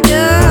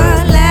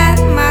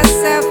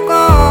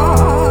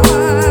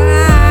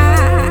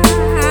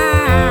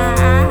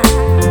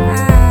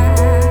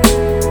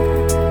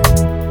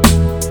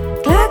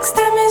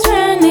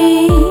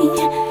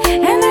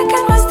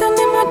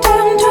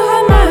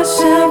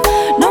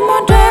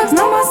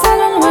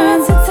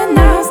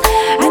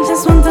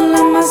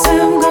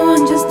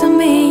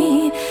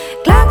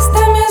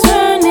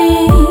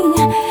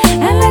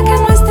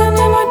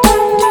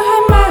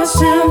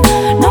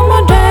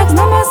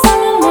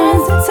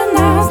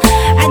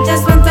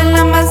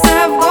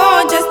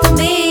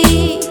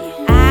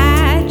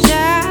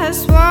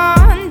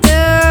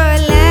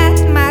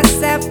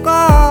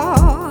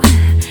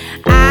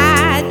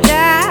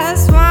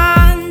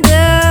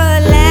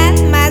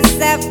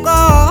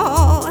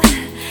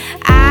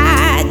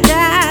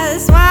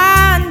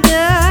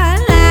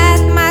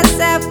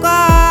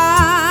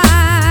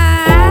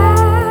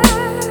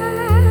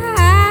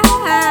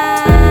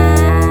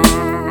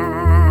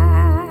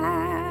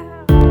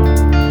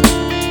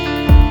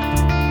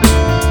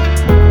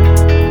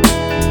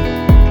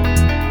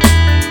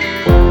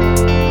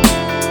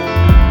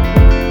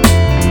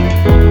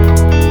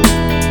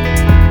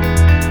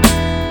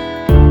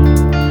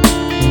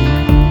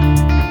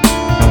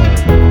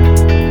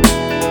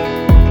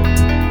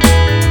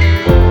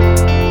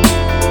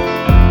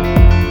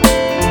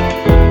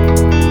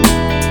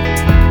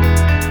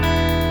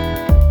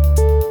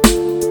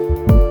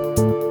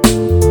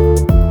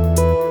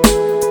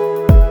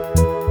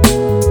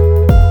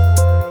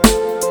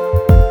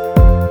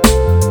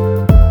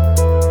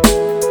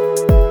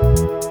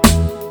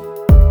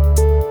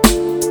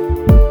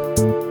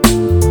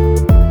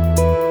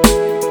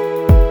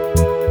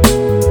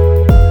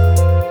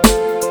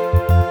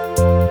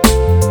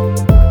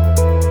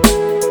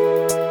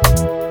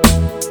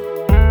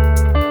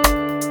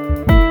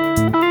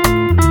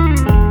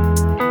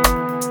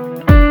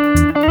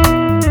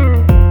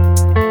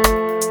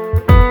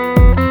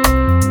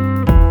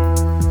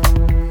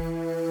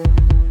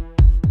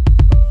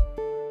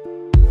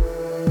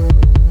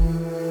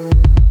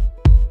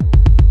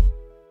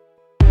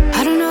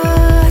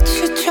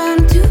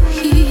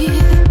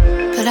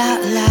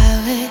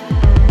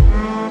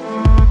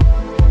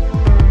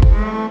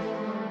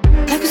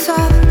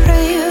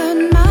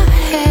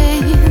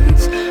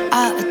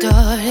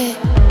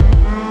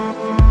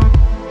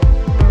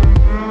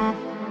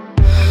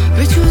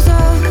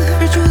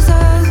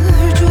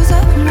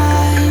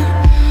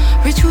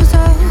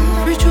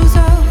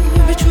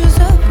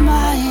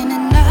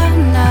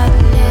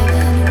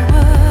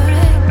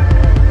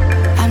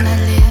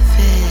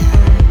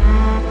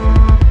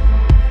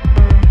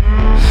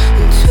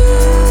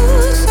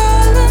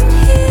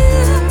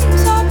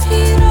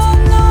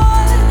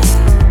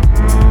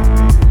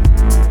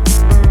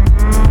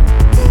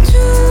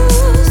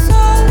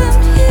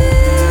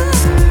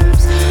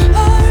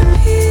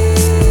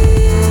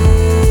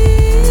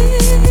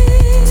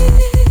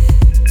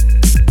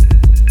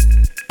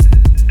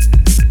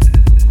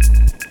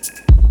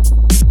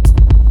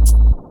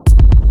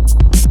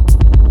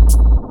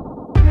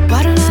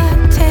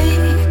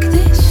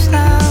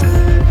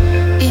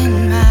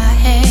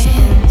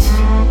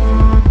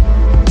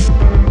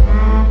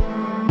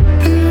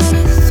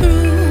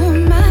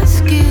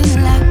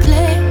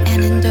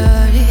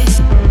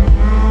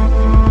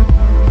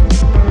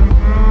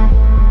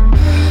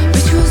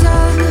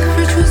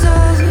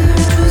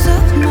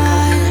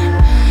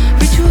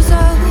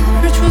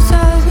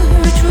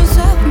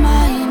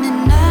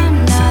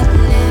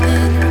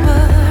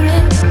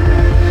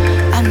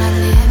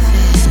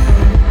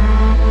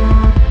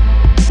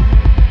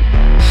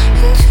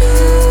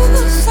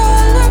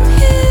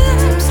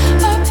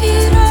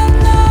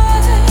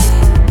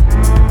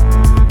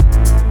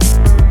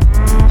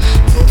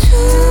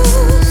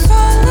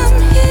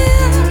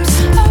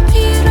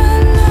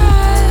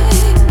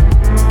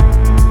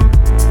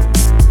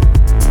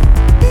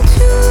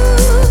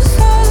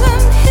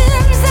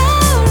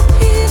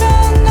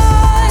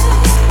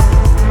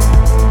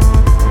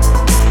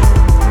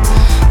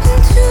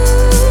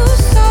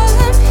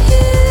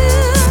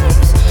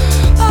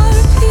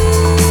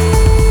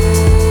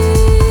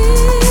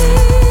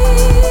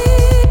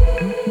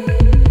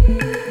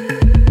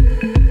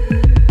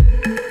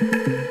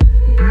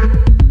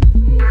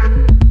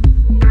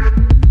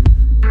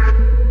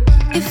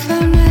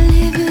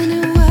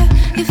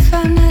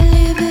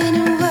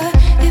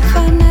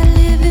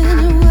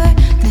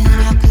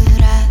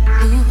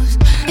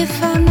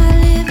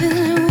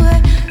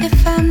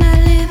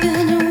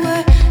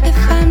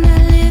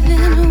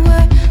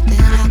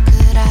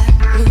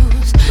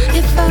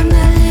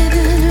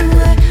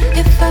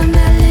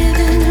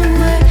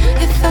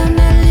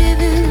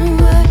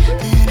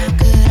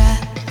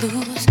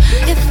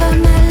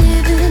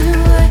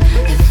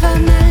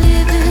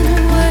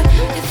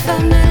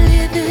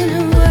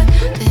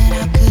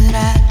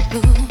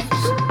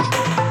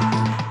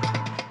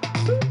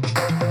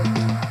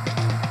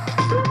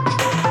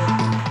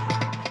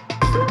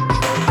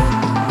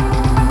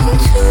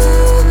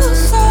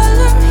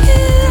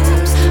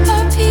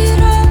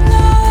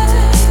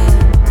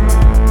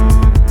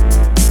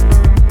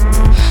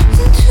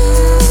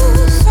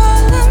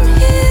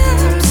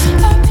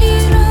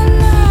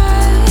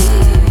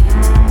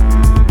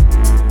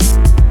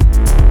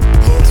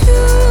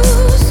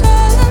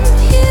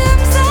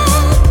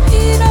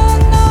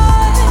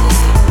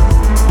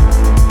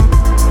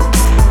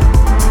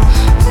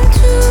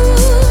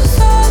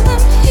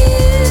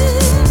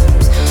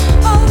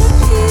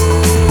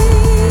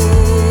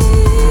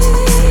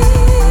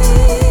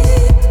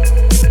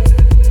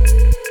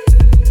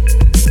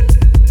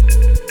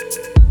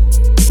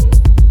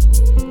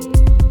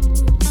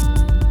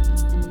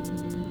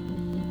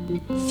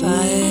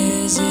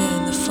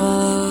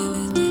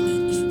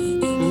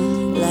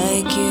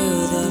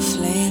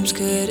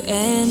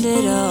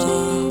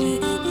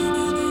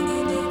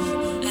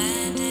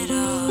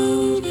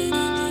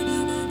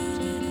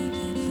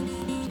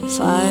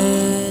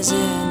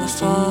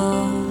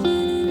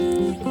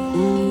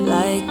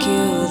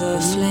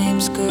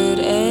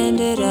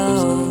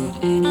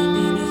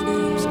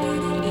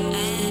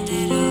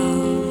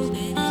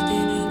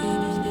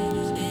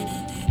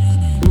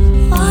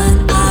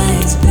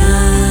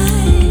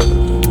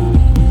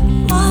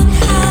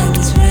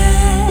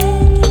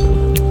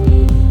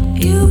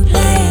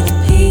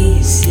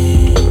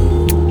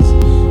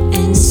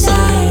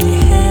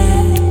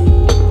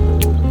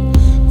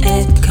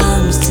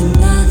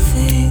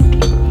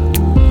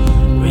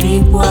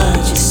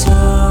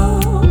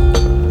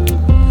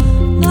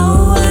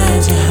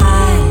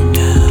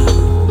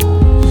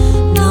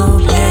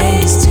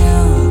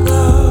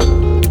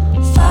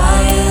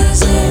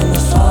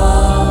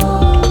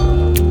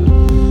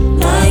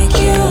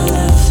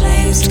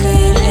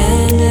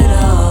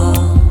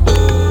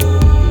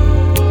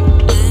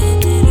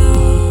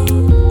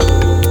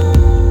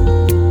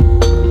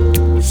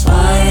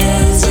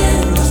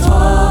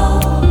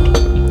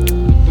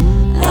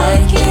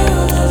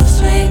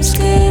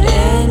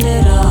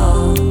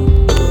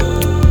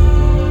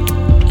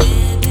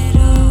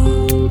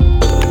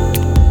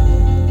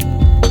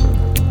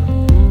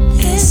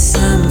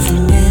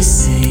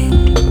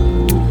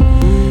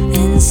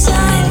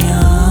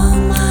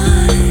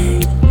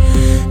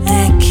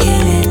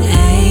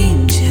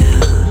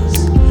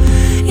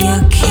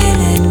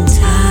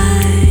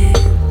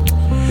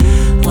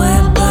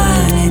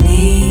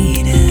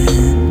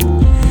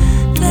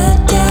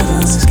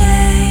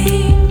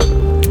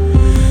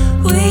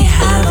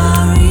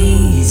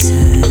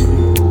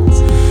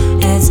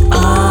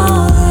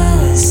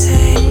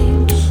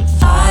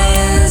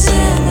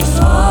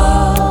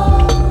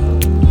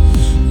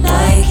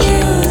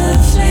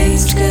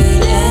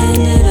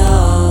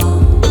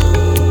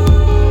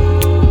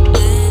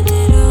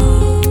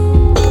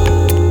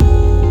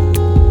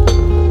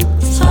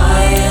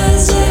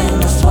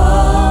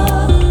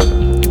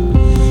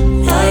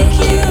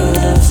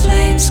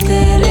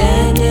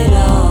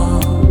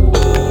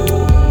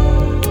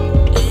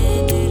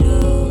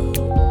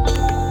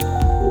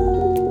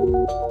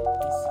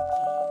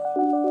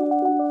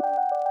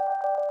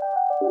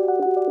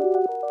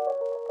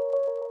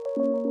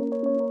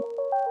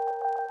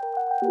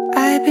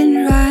I've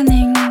been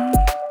running,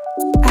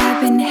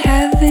 I've been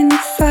having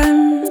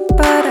fun,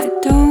 but I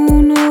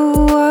don't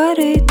know what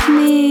it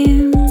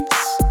means.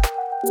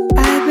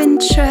 I've been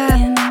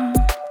trying,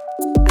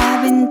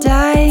 I've been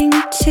dying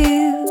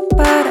too,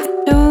 but I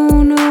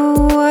don't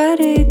know what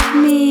it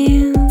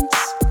means.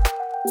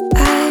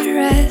 I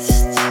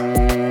rest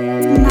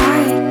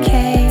my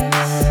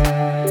case,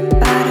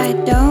 but I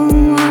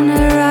don't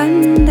wanna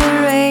run the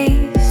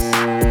race.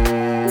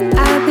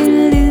 I've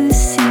been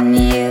losing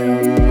you,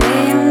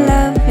 way I'm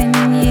loving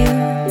you,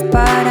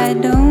 but I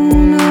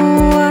don't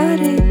know what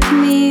it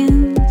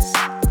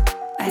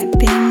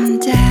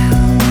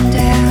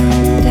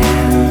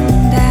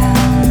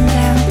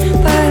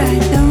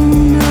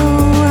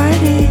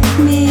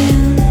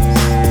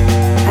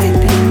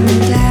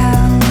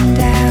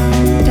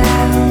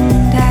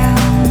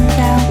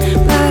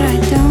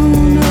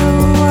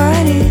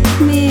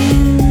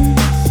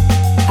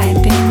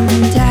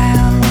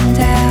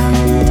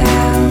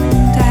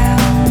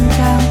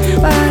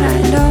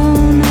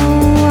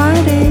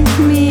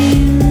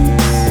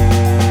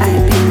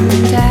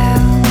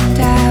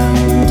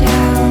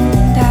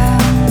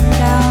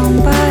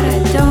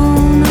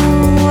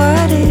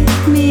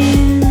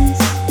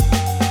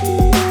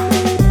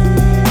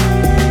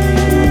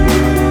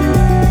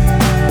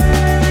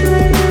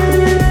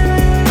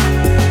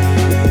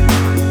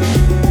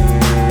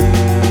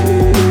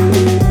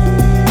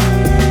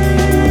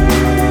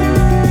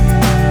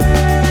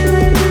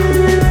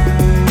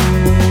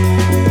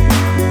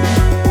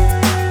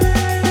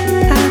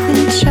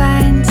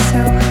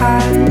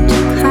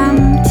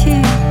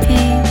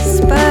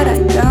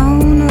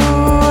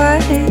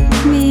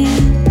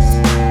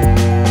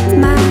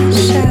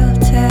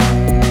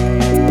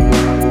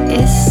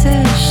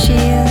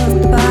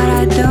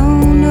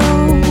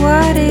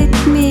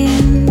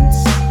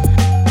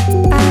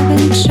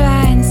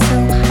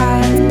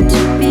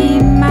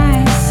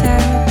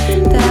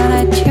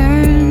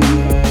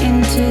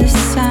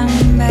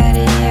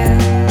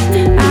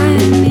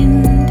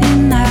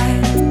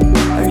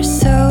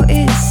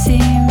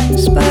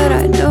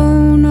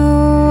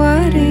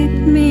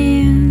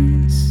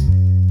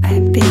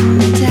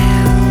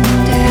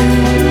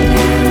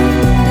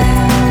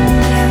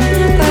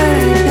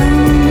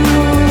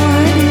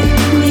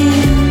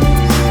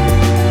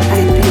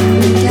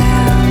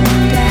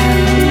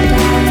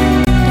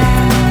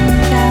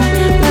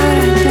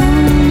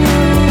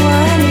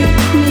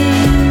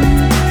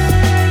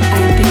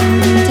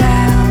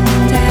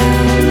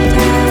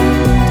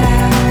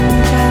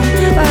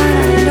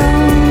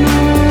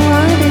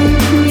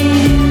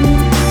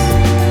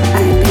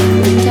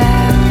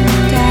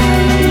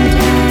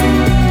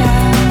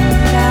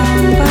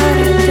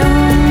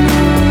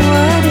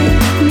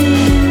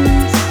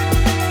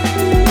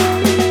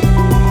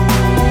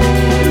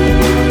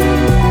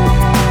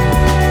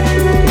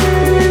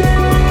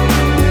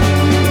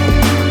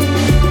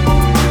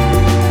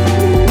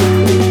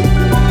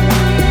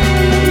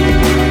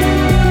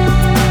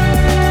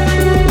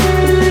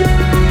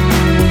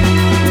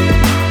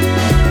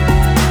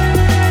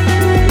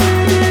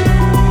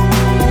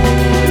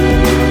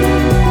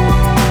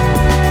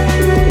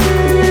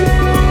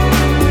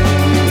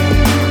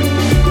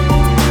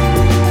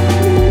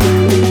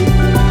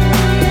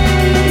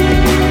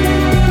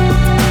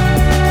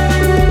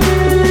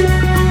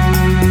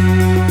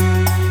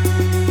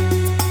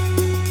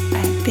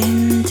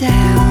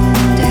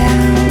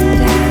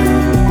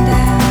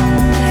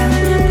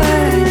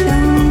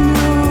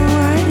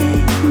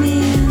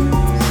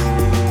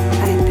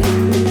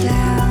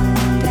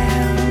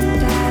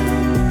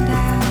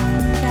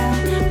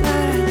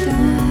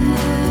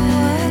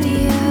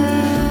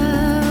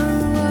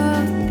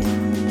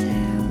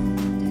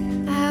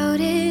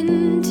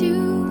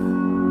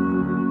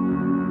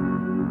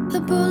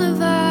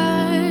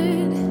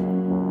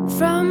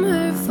from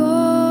her four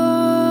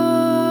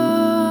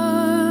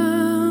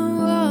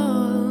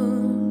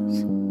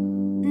walls.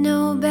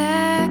 No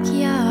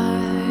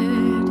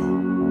backyard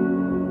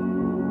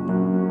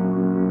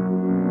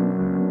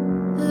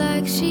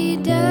like she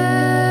does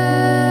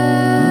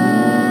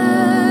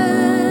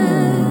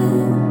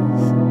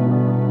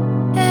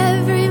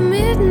every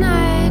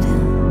midnight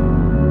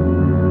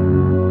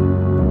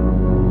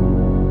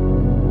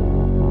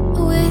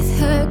with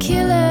her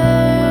killer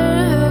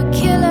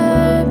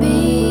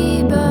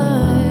bee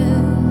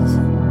buzz,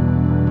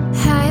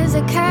 high as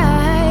a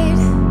kite.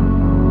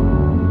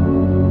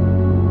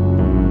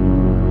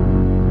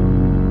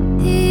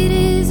 It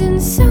isn't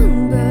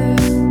sober,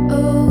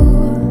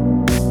 oh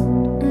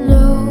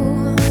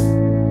no.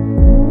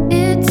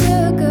 It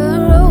took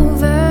her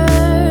over.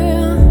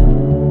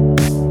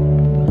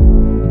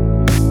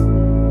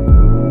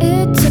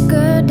 It took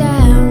her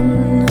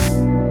down,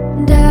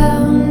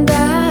 down,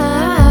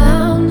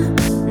 down.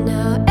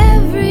 Now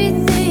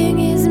everything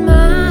is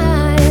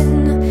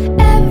mine.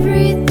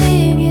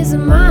 Everything is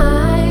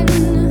mine.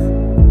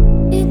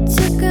 It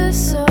took her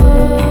so.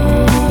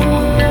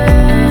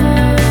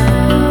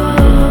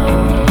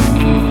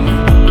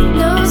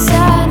 No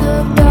sign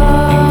of dawn.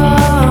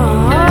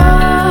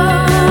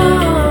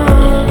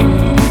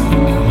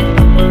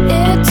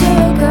 It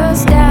took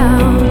us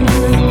down,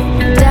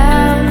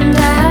 down,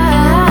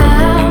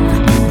 down.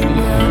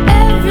 Now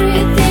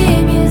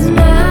everything is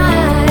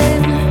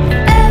mine.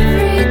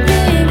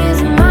 Everything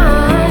is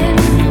mine.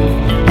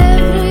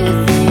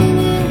 Everything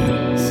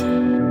is.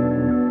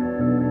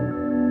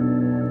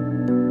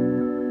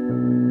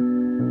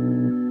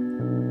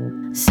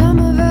 Some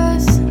of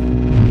us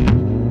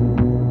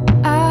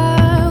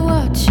are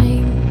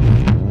watching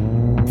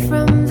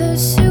from the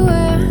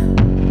sewer.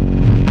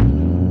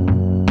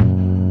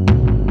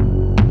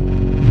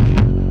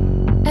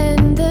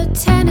 And the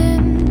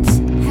tenants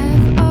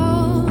have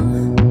all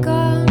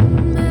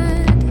gone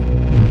mad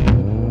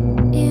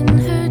in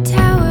her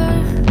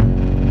tower.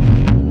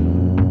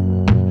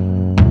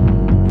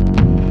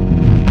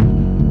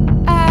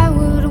 I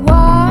would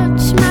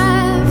watch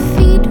my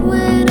feet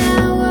when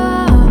I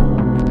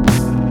walk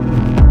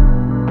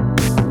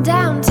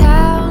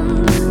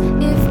downtown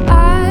if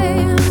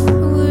I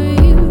were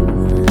you,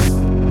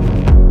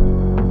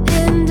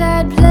 and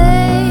I'd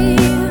play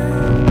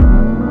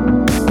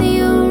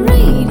your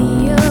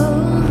radio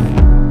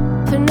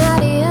for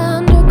Naughty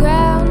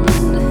Underground.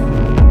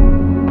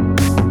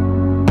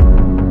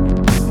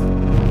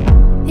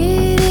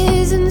 It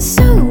isn't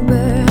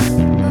sober,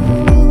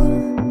 oh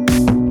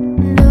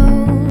no.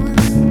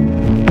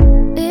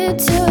 It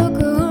took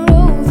her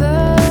over.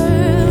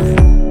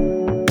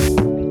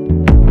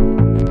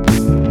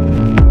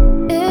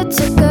 It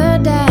took her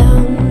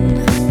down,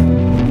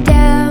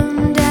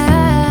 down,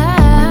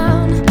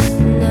 down.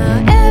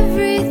 Now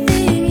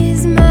everything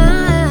is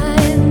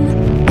mine.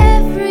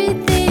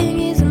 Everything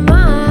is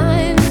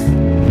mine.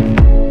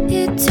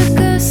 It took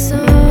her so.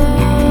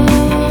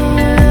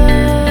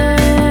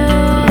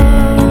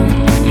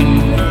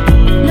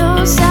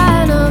 No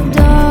sign of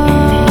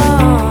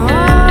dawn.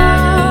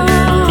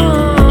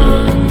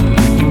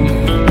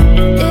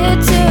 It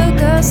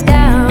took us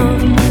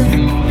down,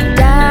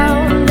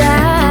 down,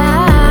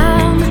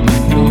 down.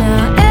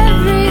 Now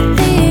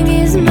everything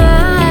is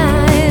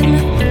mine.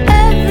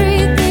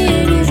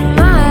 Everything is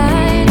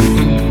mine.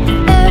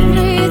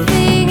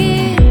 Everything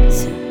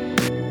is.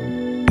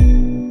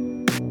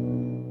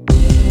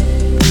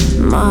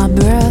 My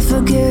breath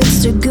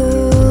forgets to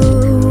go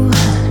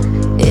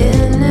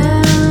in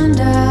and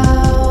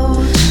out.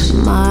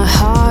 My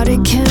heart,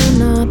 it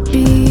cannot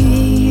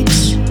beat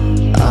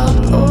up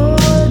or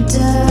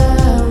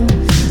down.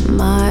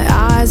 My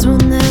eyes will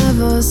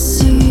never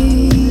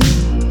see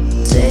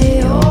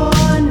day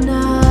or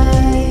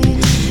night,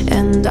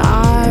 and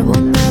I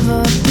will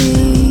never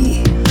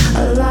be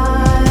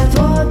alive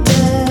or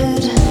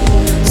dead.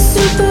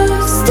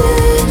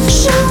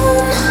 Superstition.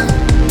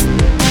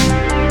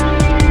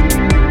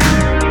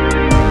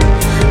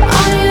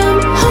 I am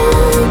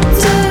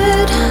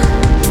haunted.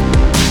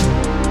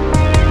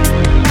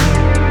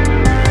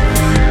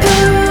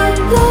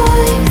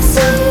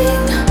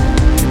 Paralyzing.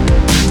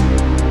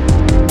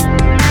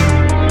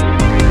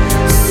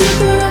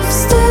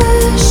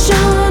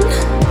 Superstition.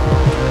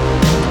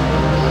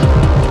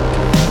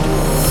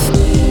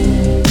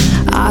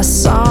 I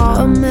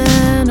saw a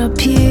man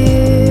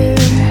appear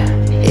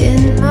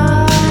in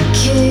my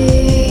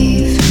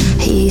cave.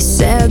 He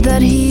said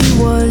that he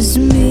was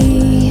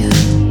me.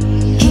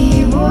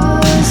 He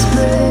was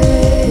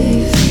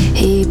brave.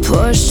 He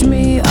pushed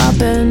me up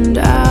and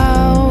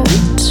out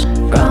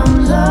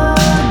from the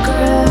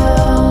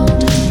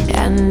ground,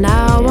 and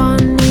now I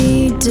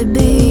need to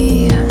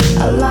be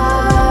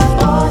alive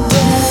or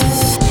dead.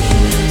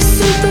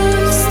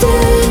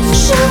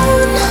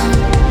 Superstition.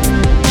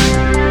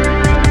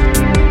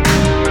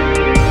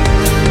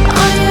 I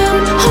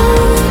am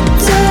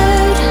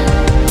haunted.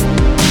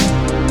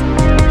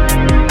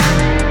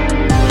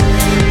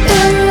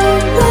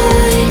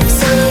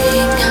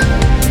 Paralyzing.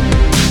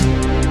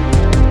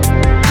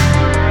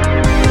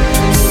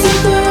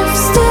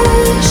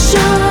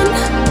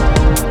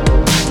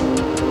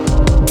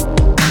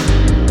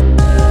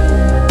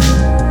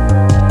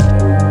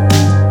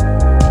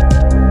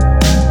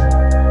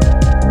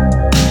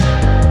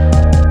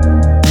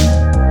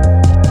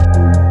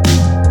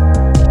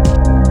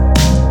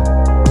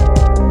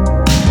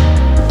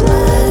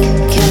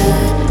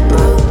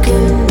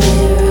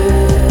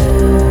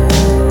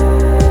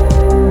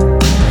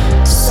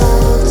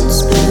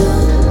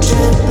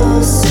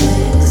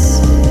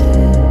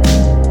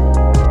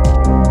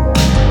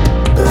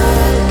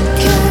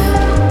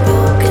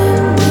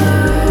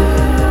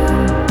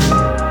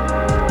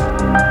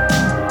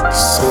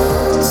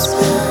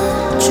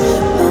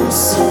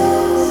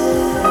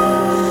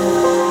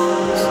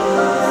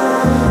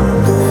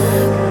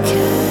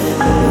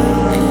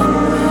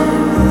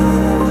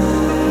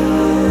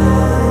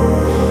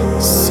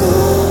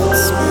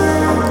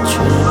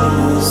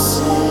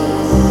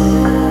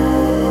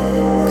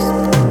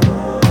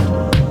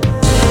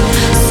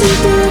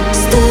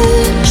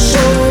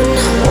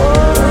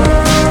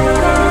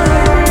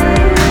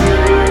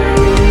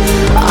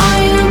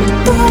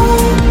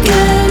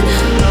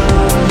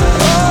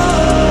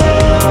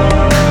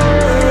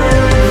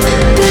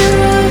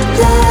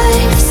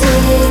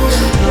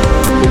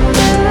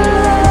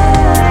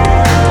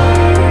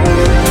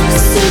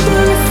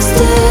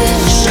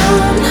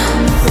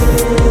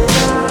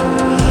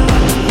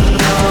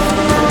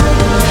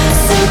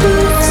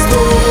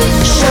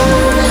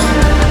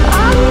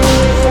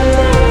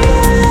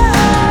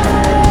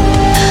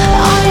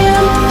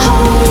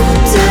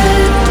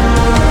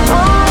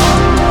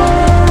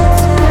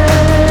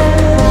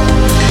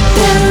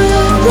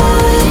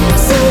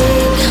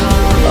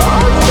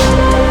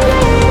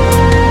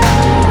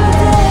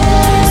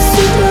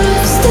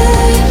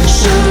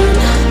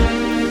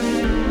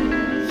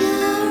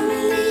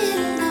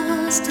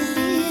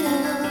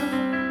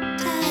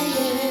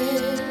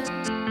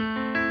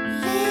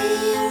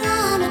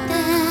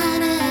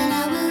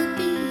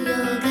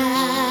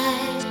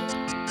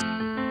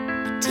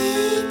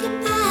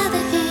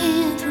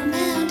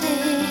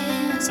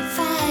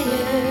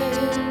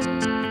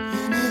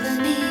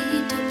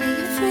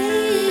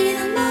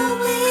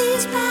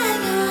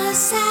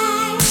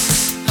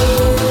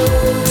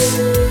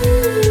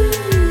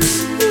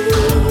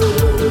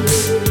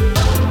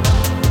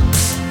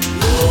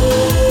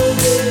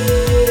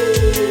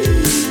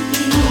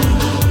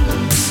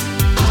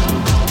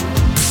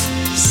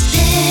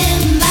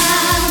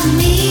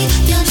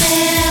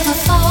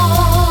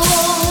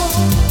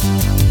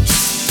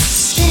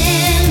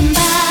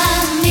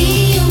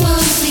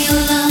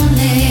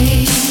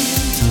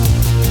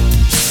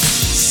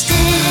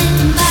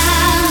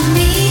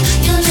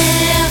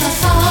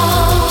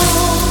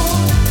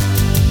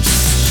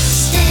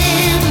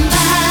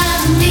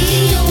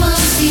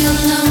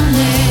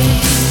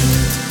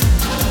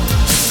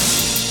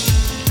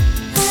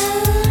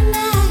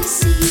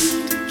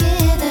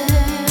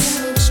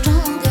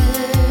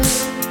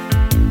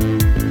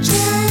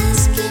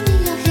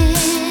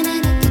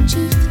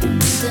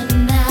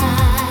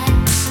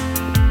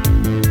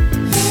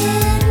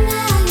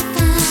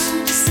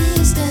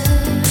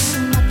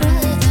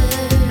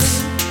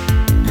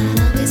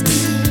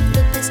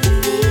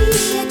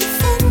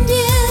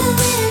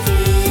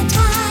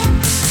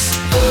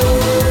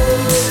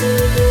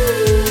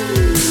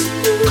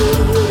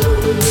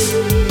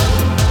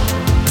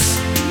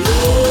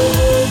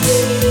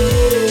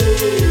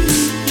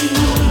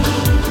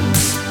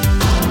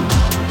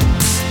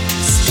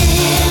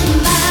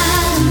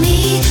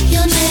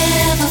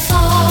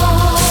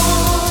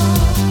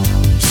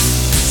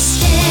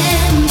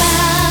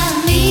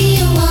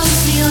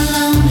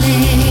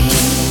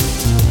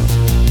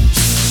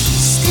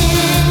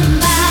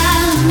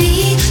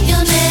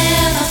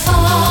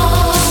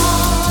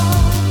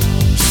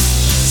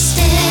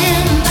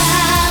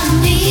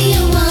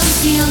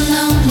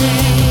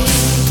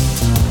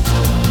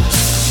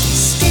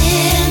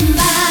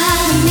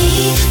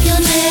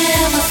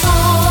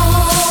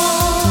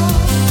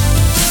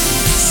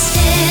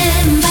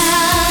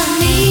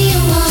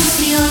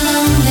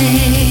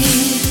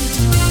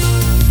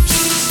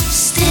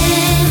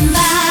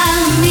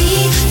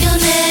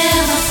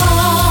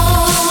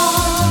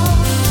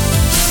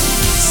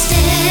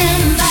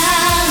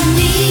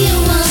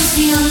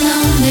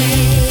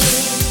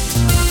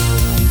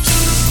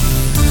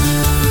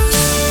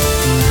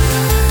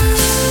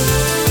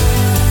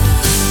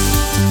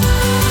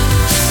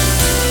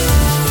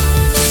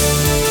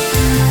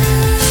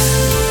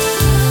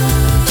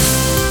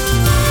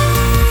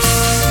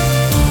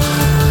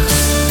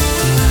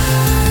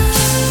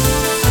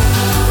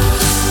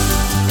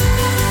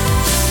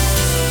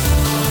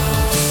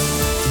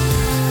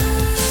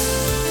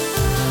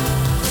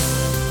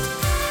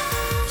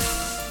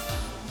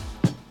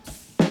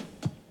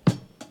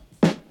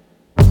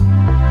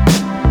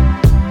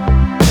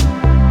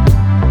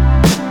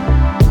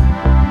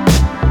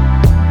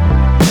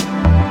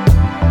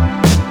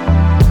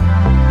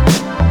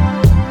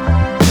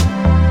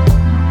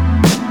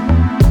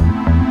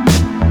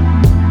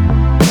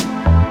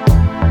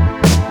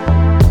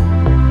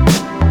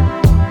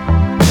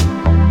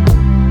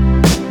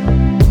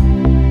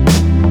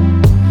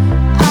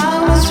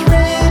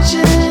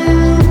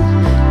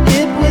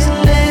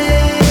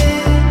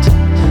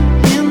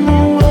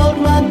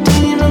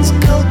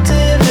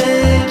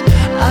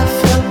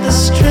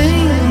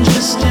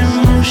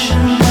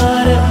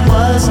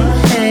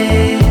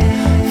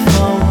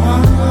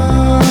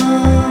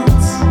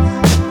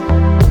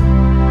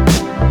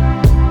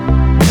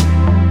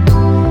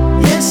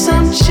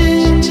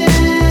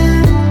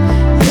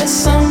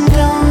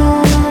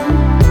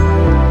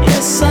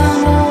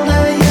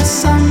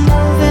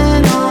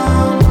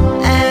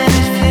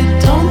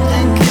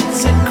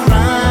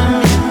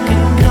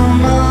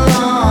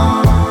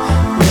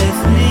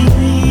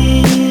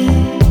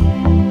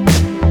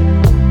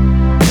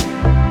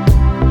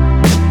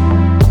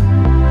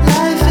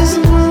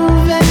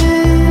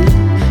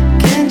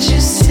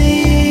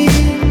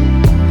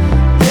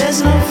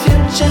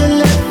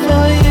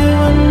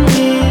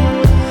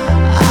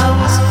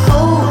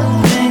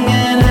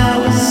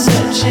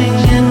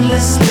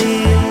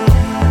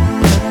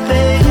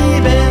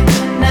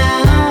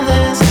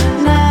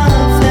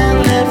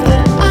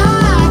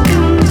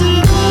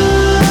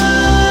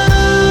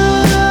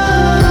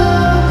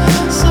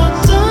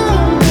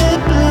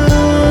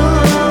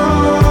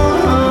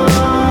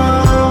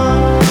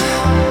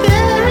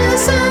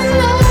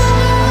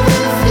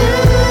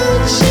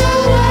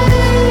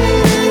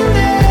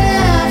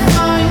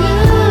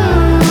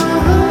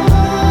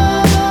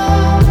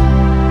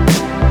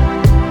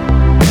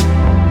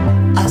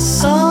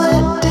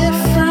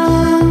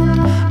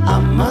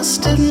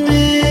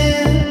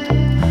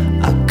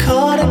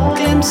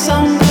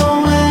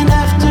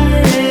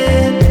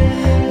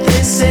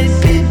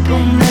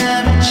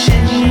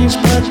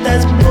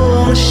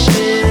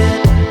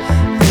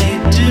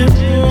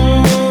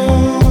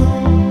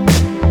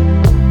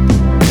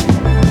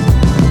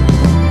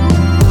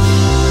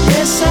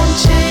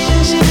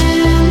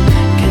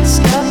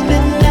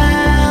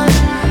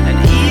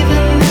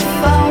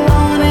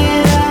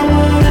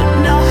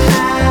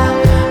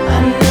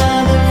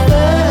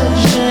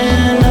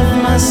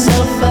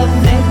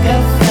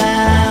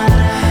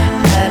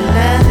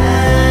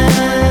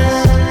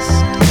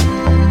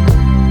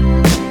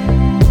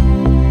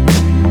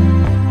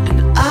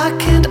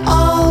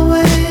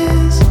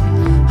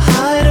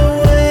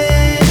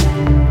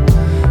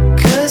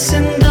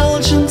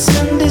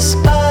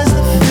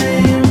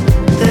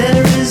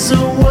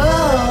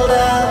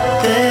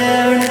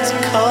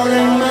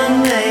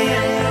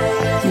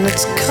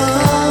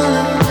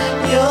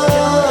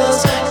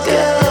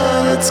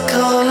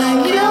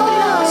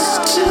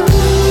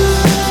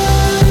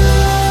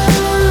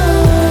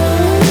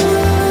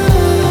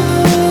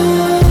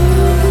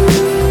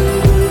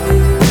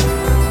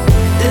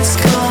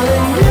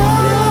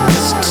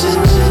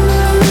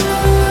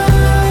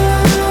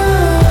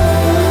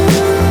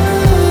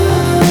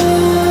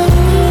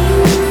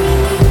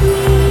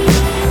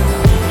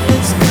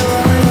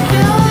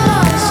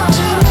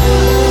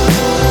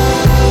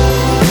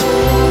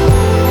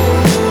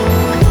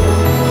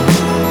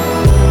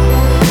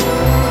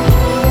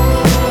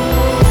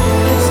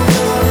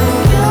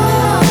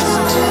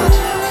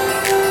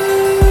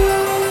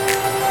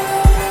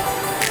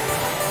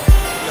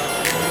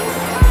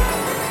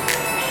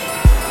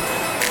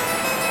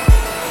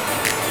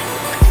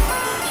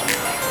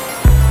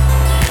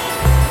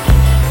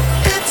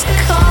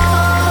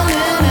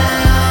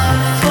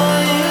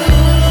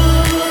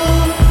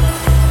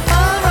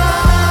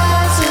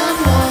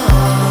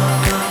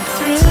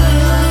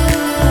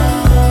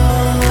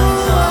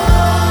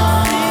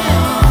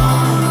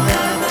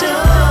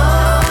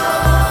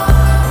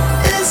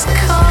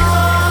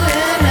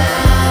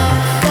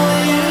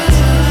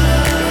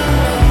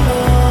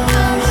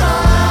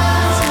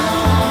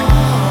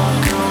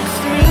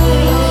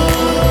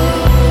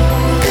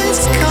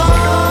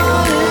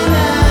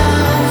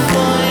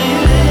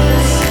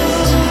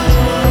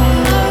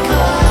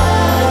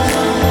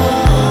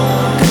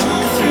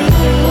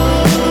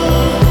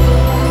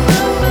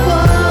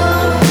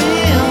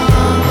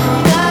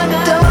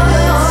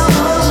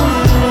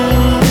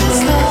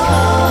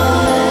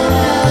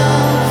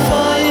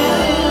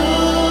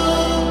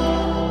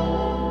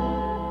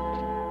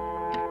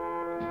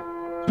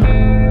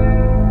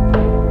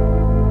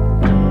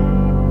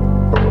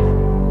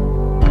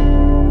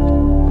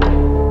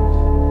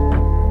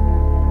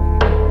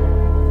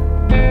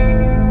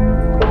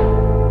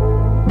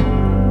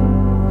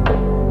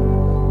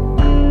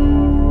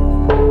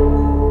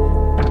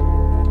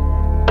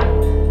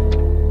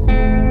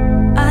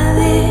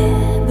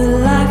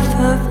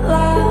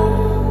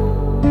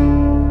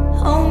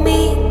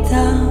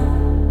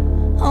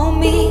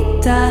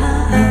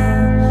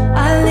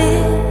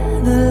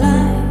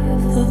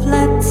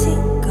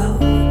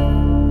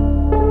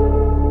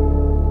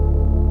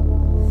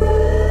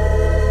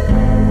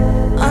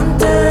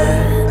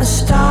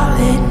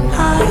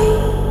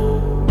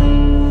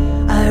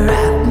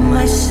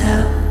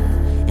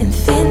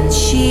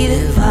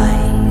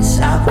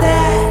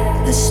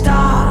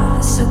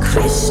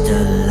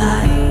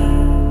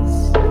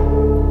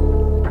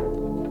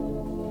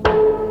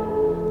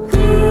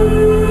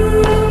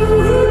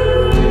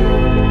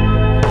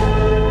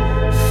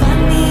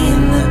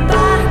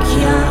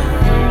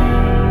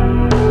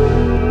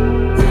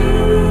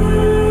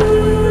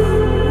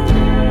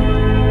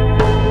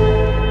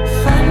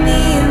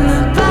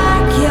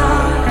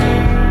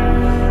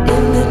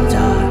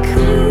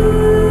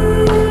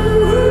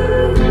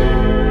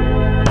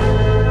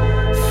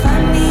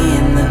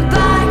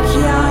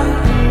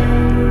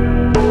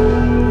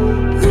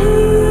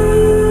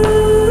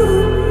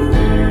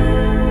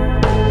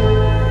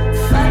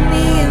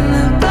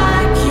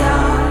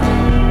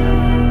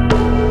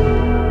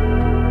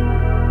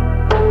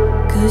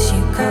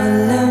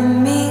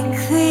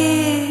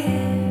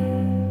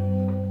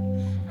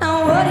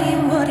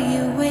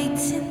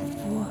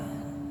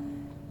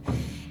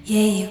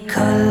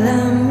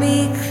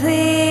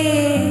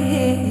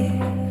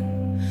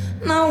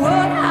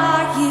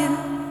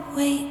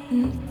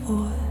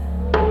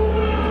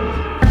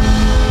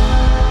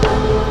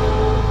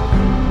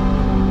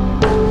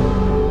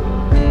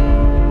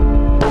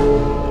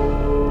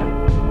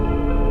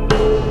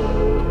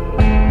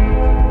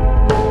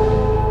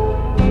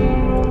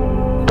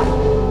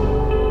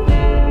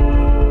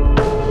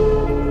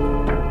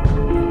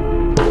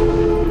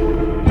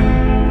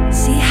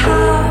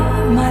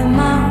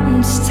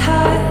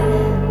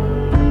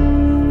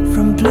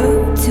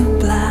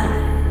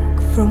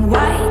 from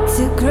white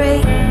to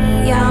gray.